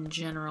just in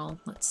general.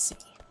 Let's see.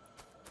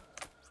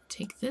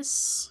 Take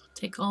this,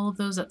 take all of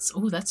those. That's,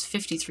 oh, that's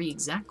 53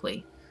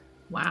 exactly.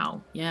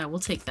 Wow. Yeah, we'll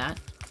take that.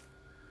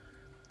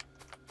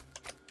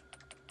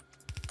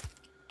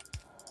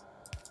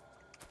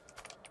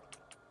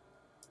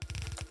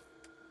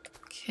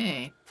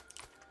 Okay.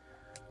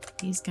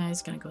 These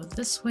guys gonna go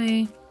this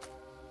way.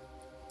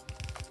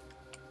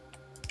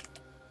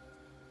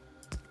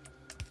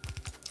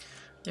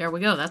 There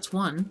we go, that's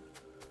 1.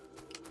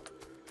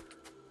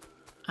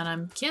 And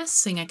I'm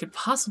guessing I could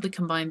possibly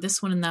combine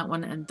this one and that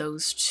one and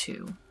those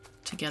 2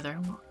 together.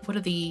 What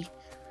are the...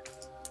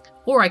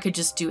 Or I could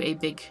just do a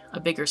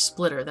bigger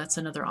splitter. That's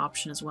another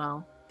option as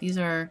well. These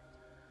are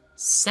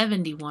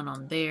 71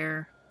 on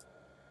there.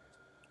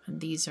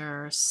 And these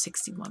are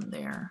 61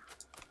 there.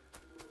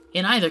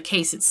 In either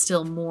case, it's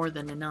still more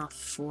than enough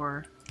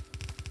for...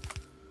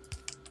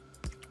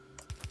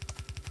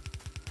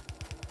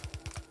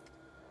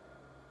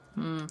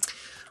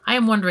 I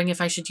am wondering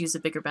if I should use a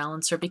bigger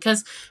balancer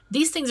because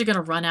these things are going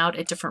to run out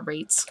at different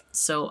rates.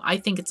 So I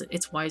think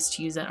it's wise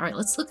to use that. All right,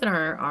 let's look at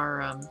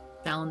our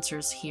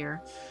balancers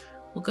here.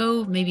 We'll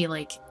go maybe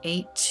like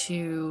 8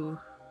 to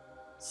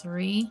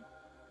 3.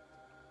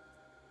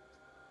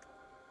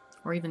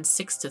 Or even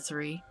 6 to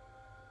 3.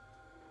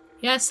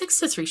 Yeah, 6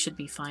 to 3 should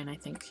be fine, I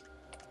think.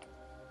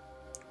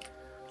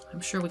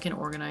 I'm sure we can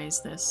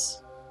organize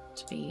this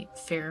to be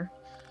fair.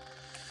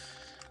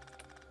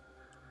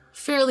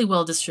 Fairly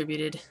well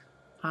distributed.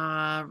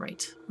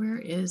 Right. Where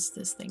is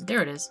this thing?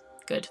 There it is.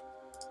 Good.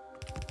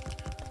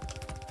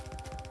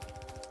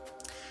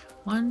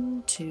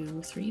 1,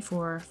 2, 3,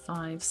 4,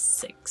 5,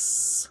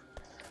 6.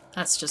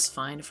 That's just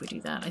fine if we do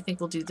that. I think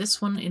we'll do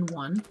this one in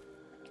 1.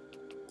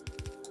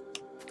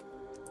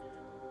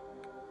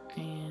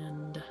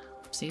 And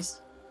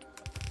oopsies.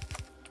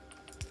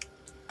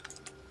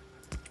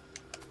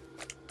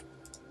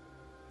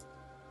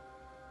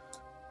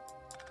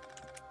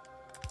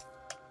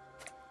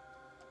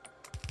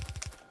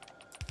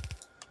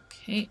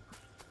 Okay.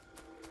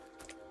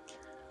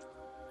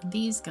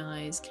 These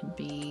guys can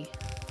be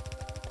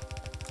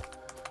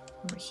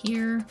over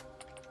here.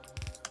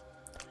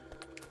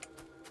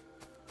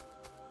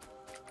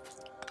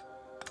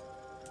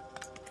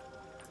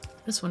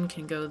 This one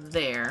can go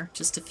there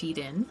just to feed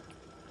in.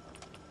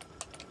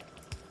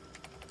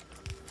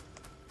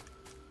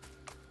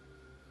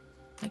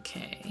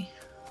 Okay.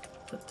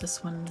 Put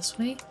this one this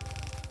way.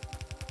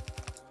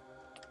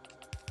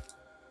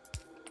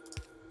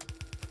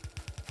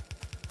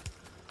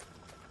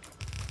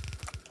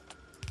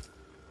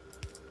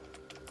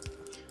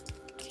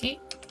 Okay.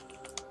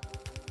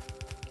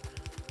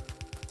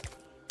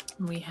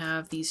 We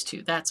have these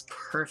 2. That's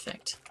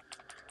perfect.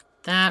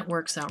 That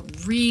works out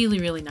really,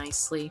 really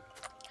nicely.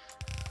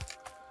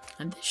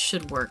 And this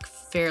should work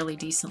fairly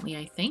decently,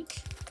 I think.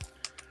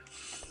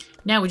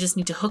 Now we just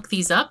need to hook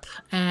these up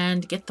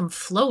and get them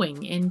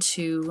flowing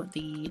into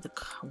the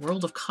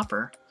world of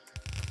copper.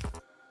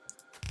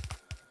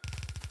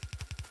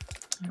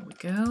 There we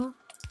go.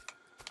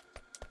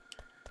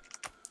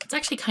 It's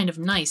actually kind of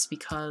nice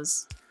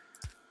because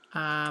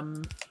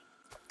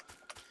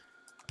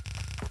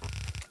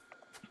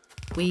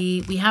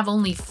we have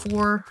only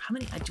 4. How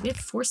many? Do we have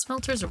 4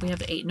 smelters or we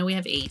have 8? No, we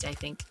have 8, I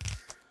think.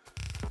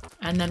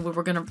 And then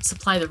we're going to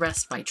supply the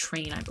rest by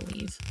train, I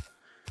believe.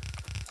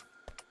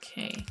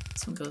 Okay,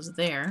 this one goes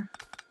there.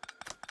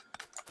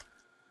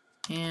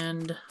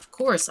 And of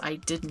course, I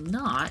did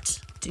not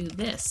do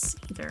this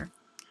either.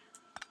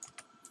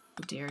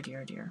 Oh dear,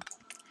 dear, dear.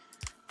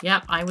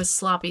 Yep, I was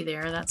sloppy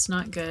there. That's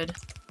not good.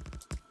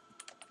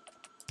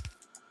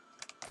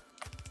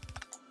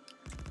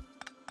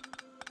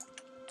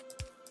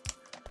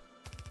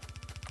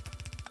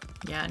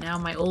 Yeah, now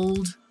my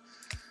old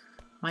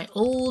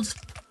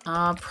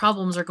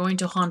problems are going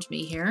to haunt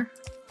me here.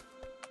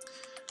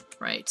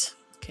 Right.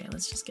 Okay,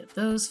 let's just get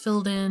those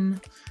filled in.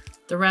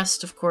 The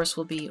rest, of course,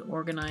 will be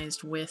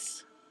organized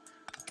with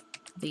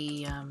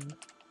the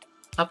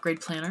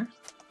upgrade planner.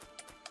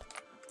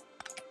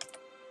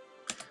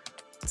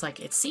 It's like,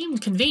 it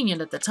seemed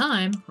convenient at the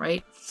time,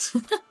 right?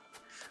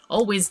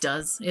 Always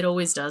does. It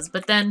always does.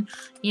 But then,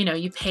 you know,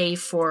 you pay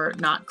for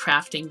not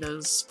crafting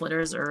those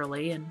splitters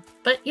early.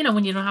 But, you know,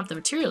 when you don't have the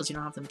materials, you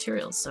don't have the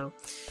materials. So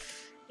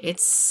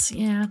it's,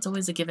 yeah, it's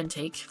always a give and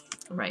take.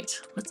 Right,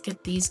 let's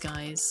get these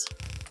guys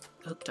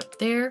hooked up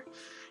there.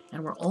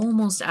 And we're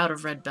almost out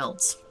of red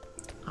belts.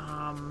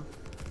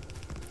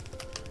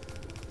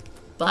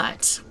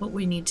 But what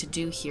we need to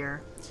do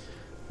here,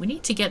 we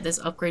need to get this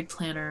upgrade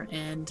planner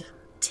and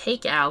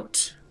take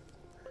out,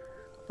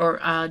 or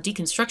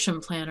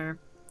deconstruction planner.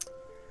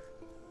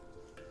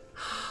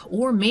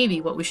 Or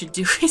maybe what we should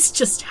do is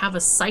just have a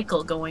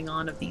cycle going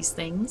on of these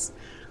things.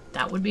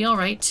 That would be all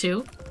right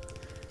too.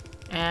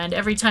 And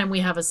every time we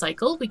have a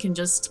cycle, we can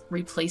just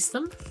replace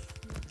them.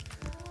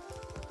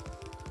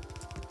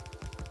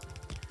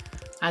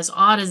 As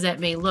odd as that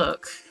may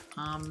look,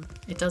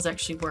 it does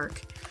actually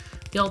work.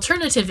 The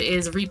alternative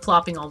is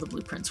replopping all the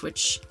blueprints,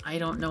 which I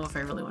don't know if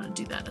I really want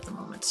to do that at the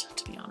moment,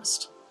 to be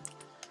honest.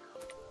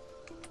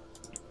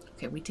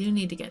 Okay, we do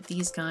need to get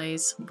these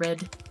guys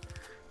red,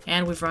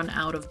 and we've run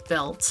out of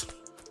belt,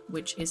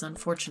 which is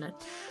unfortunate.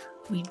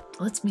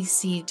 Let me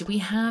see, do we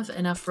have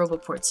enough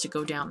roboports to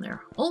go down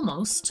there?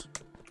 Almost.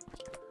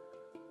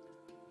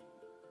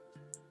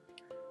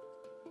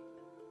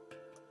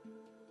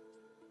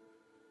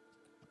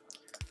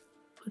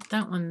 Put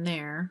that one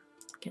there.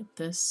 Get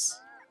this.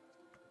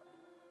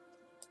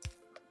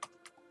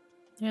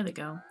 There they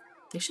go.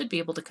 They should be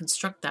able to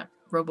construct that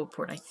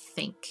roboport, I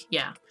think.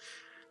 Yeah.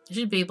 They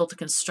should be able to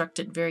construct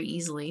it very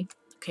easily.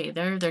 Okay,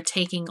 they're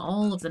taking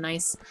all of the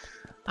nice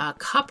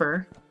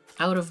copper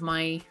out of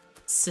my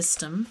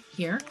system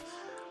here.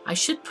 I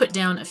should put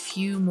down a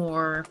few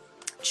more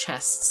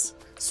chests,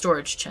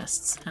 storage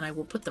chests, and I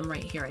will put them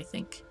right here, I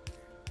think.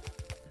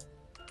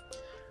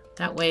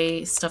 That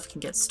way stuff can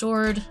get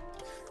stored.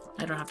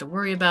 I don't have to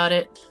worry about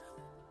it.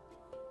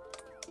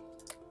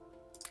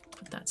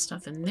 Put that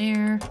stuff in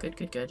there. Good,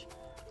 good, good.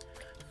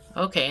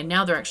 Okay, and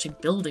now they're actually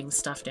building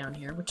stuff down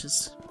here, which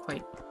is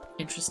quite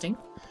interesting.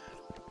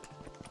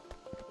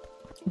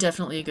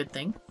 Definitely a good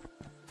thing.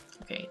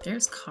 Okay,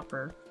 there's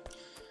copper.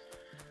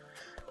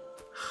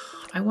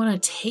 I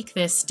want to take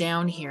this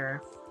down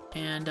here,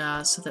 and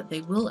so that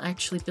they will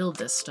actually build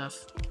this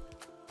stuff.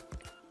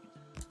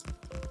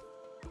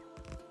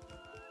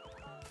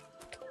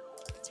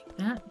 Take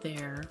that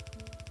there,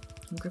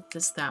 and grip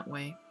this that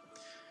way.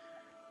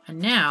 And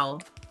now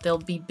they'll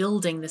be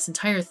building this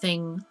entire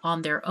thing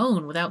on their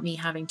own without me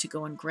having to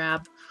go and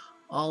grab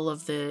all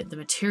of the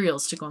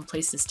materials to go and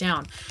place this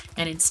down.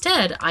 And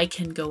instead, I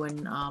can go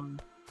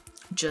and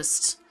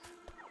just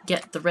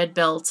get the red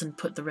belts and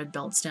put the red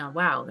belts down.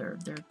 Wow,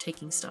 they're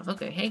taking stuff.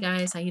 Okay, hey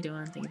guys, how you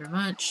doing? Thank you very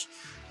much.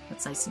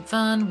 That's nice and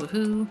fun.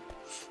 Woohoo.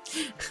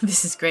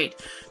 This is great.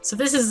 So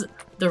this is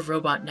the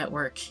robot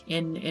network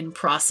in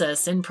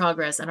process, in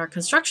progress, and our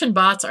construction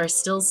bots are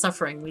still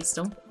suffering. We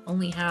still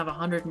only have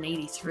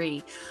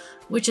 183,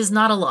 which is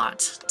not a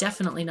lot.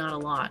 Definitely not a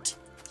lot.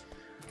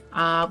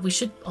 We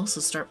should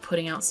also start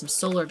putting out some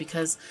solar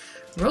because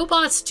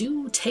robots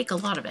do take a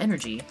lot of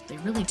energy. They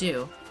really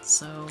do.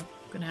 So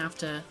I'm gonna have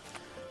to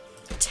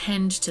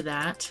attend to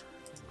that.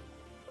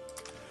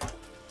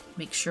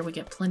 Make sure we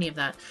get plenty of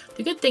that.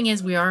 The good thing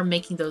is we are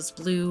making those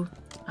blue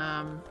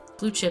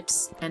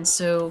chips, and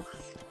so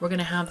we're going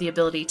to have the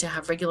ability to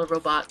have regular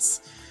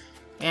robots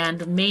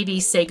and maybe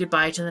say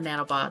goodbye to the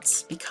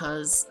nanobots,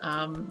 because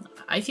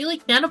I feel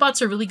like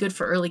nanobots are really good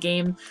for early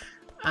game.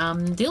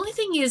 The only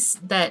thing is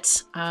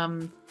that,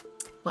 well,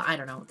 I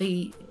don't know.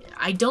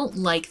 I don't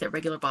like that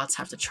regular bots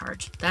have to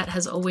charge. That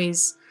has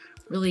always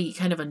really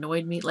kind of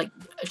annoyed me, like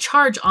a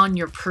charge on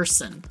your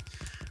person.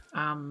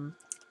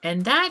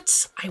 And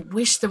that, I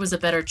wish there was a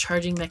better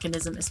charging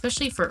mechanism,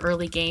 especially for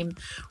early game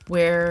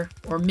or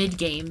mid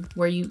game,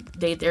 where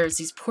there's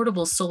these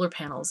portable solar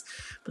panels.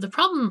 But the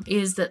problem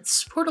is that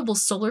portable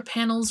solar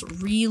panels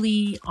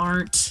really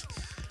aren't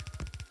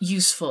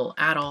useful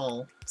at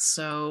all.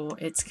 So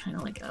it's kind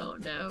of like, oh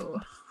no,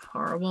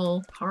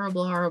 horrible,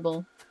 horrible,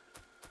 horrible.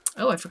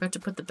 Oh, I forgot to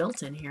put the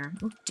belt in here.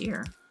 Oh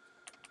dear.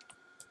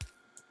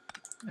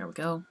 There we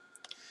go.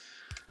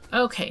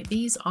 Okay,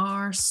 these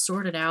are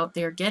sorted out.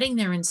 They're getting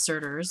their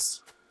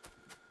inserters.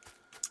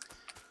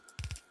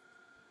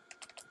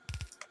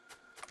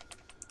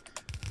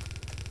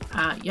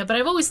 Yeah, but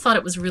I've always thought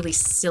it was really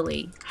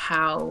silly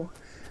how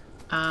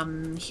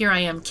here I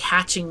am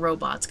catching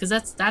robots, because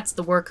that's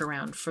the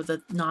workaround for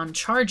the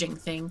non-charging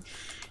thing,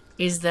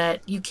 is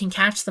that you can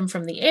catch them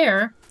from the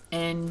air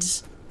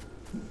and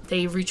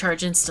they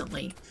recharge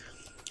instantly.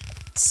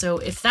 So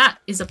if that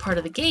is a part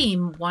of the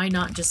game, why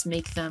not just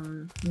make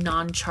them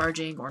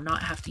non-charging or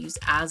not have to use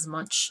as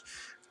much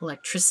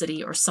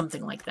electricity or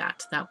something like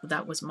that?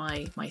 That was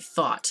my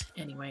thought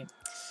anyway.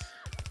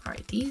 All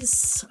right,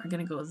 these are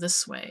going to go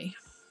this way.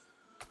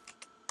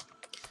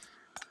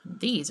 And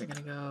these are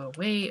going to go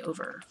way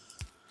over.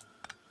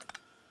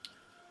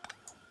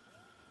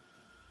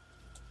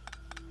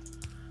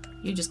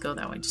 You just go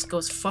that way. Just go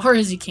as far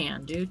as you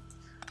can, dude.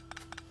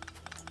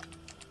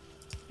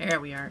 There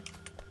we are.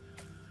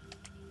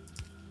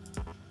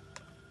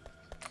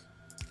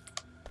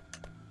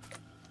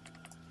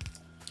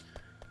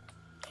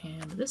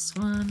 And this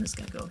one is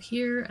going to go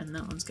here, and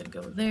that one's going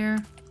to go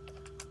there.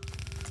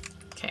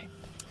 Okay.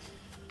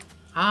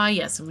 Ah,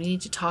 yes, and we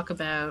need to talk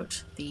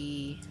about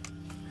the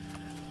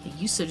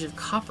usage of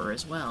copper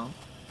as well.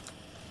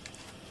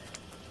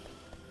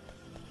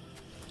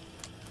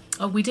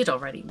 Oh, we did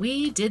already.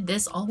 We did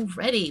this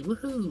already.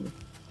 Woohoo!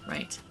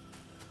 Right.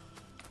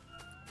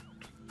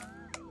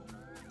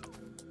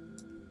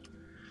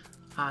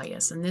 Ah,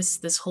 yes, and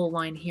this whole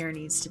line here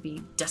needs to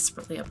be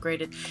desperately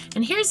upgraded.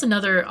 And here's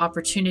another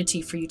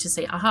opportunity for you to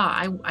say,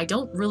 aha, I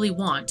don't really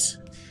want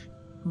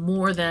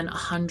more than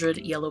 100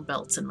 yellow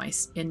belts in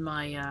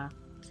my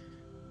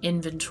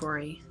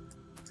inventory.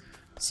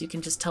 So you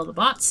can just tell the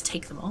bots,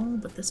 take them all,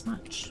 but this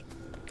much.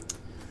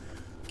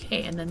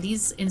 Okay, and then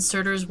these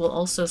inserters will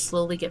also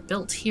slowly get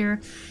built here,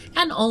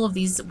 and all of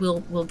these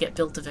will get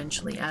built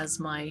eventually as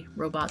my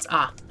robots.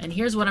 Ah, and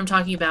here's what I'm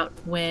talking about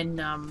when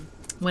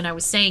I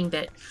was saying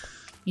that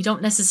You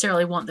don't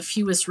necessarily want the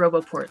fewest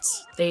roboports.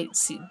 They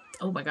see,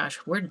 oh my gosh,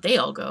 where did they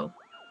all go?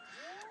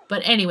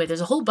 But anyway,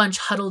 there's a whole bunch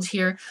huddled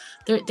here.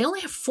 They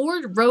only have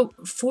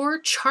four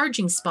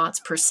charging spots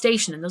per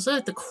station, and those are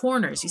at the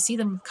corners. You see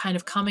them kind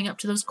of coming up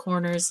to those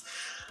corners.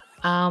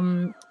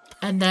 And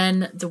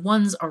then the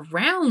ones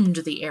around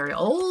the area,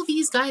 all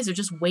these guys are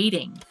just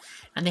waiting.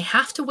 And they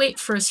have to wait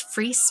for a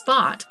free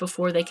spot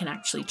before they can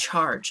actually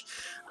charge.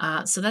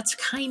 So that's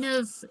kind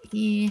of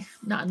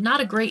not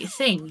a great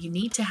thing. You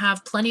need to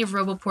have plenty of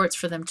roboports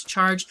for them to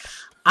charge.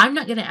 I'm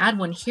not going to add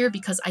one here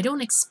because I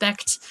don't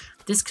expect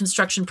this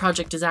construction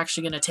project is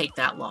actually going to take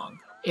that long.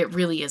 It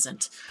really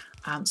isn't.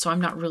 So I'm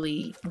not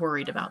really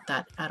worried about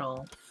that at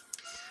all.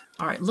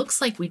 All right, looks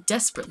like we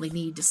desperately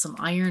need some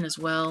iron as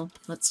well.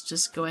 Let's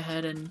just go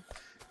ahead and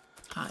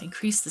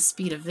increase the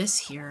speed of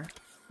this here.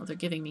 Oh, they're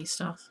giving me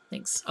stuff.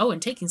 Thanks. Oh,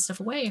 and taking stuff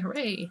away.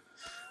 Hooray.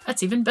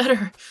 That's even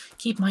better.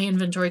 Keep my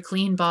inventory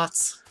clean,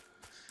 bots.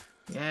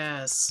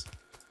 Yes.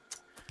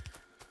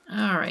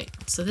 All right,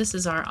 so this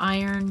is our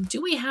iron.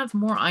 Do we have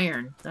more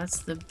iron? That's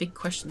the big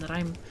question that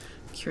I'm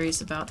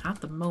curious about at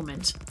the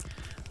moment.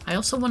 I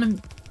also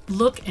want to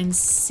look and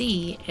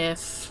see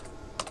if...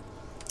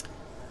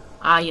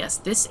 Ah, yes,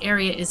 this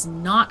area is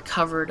not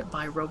covered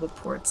by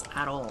roboports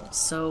at all.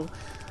 So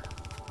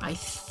I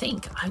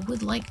think I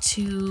would like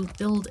to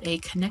build a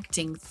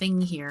connecting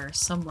thing here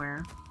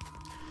somewhere.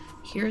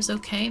 Here's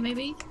okay,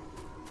 maybe?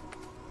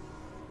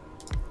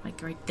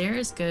 Like right there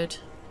is good.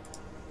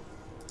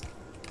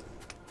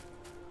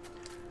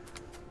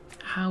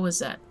 How is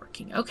that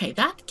working? Okay,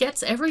 that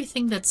gets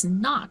everything that's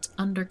not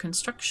under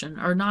construction,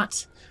 or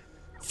not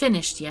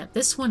finished yet.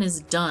 This one is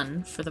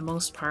done for the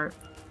most part.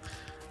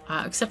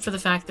 Except for the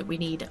fact that we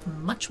need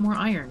much more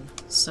iron.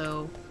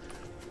 So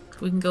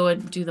we can go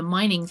and do the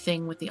mining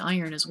thing with the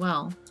iron as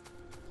well.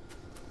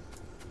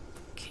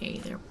 Okay,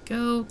 there we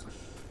go.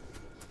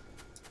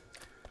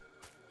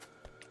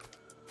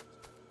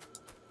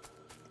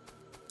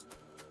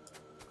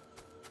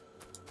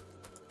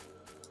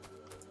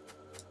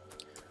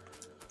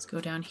 Let's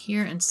go down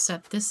here and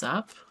set this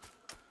up.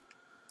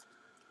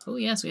 Oh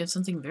yes, we have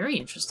something very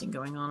interesting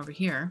going on over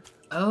here.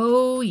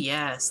 Oh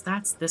yes,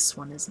 that's this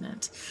one, isn't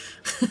it?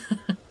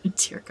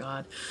 Dear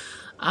God.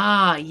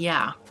 Ah,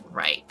 yeah,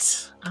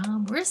 right.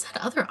 Where's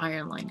that other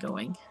iron line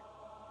going?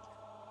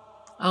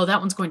 Oh, that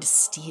one's going to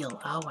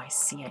steel. Oh, I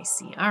see, I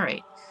see. All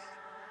right.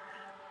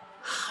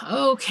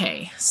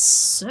 Okay,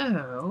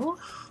 so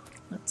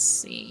let's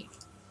see.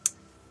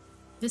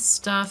 This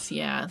stuff,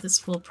 yeah,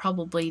 this will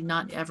probably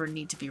not ever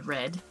need to be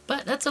read,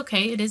 but that's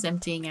okay. It is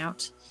emptying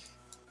out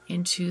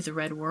into the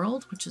red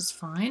world, which is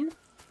fine.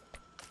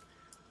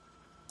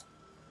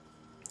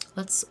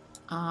 Let's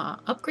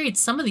upgrade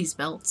some of these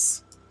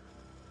belts.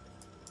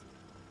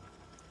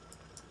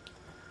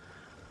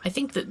 I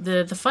think that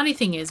the funny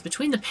thing is,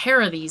 between the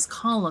pair of these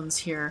columns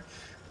here,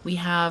 we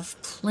have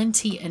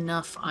plenty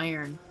enough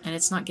iron, and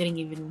it's not getting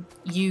even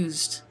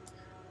used.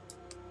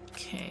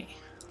 Okay.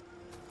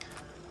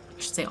 I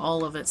should say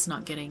all of it's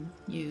not getting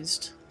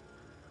used.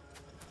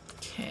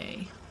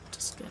 Okay,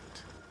 just get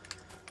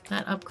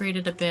that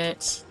upgraded a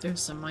bit.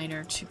 There's a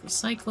miner to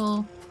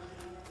recycle.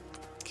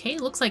 Okay,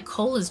 looks like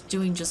coal is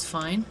doing just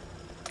fine.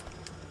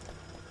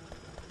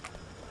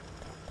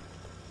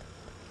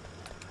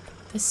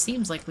 This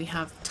seems like we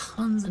have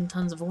tons and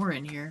tons of ore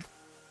in here.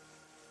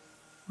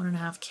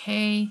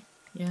 1.5K,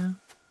 yeah.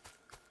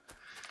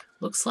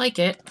 Looks like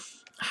it.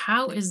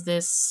 How is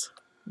this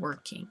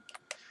working?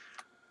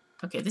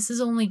 Okay, this is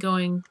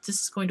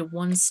going to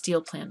one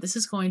steel plant. This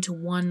is going to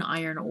one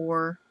iron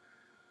ore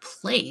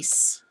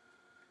place.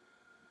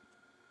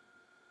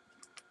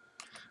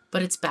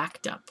 But it's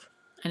backed up.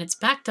 And it's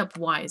backed up.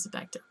 Why is it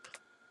backed up?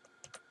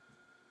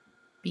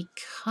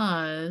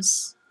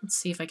 Because, let's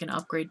see if I can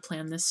upgrade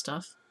plan this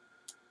stuff.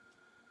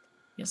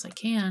 Yes, I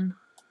can.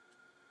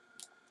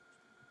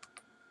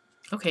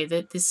 Okay,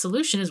 the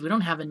solution is we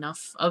don't have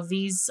enough of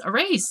these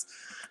arrays.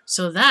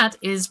 So that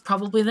is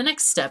probably the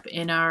next step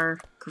in our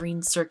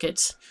green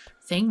circuit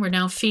thing. We're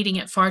now feeding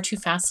it far too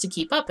fast to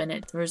keep up,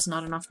 and there's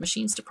not enough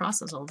machines to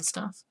process all the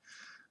stuff.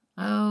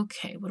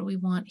 Okay, what do we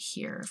want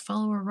here?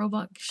 Follow a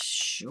robot?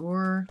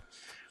 Sure.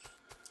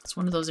 It's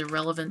one of those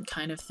irrelevant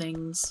kind of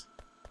things.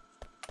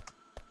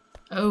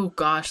 Oh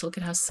gosh, look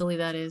at how silly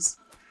that is.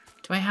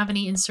 Do I have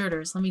any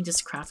inserters? Let me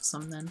just craft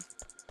some then.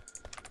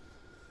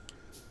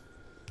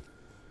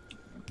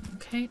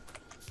 Okay.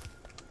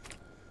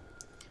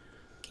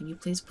 Can you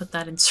please put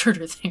that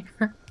inserter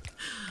there?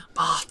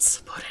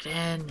 Bots, put it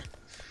in.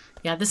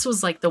 Yeah, this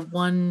was like the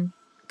one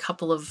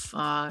couple of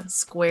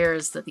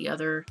squares that the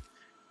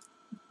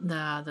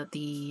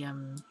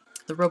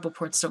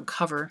roboports don't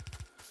cover.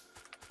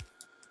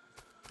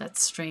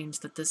 That's strange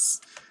that this...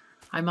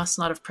 I must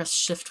not have pressed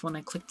shift when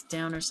I clicked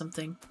down or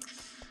something.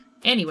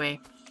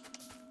 Anyway.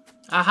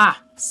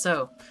 Aha!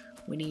 So,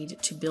 we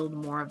need to build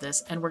more of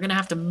this. And we're going to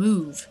have to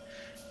move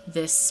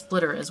this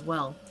splitter as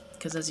well.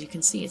 because as you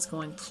can see, it's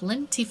going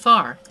plenty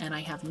far and I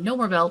have no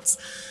more belts.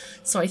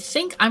 So I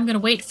think I'm going to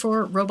wait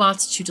for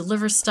robots to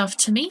deliver stuff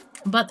to me,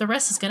 but the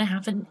rest is going to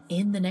happen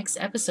in the next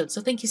episode.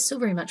 So thank you so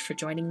very much for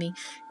joining me.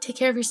 Take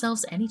care of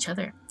yourselves and each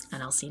other,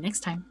 and I'll see you next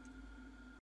time.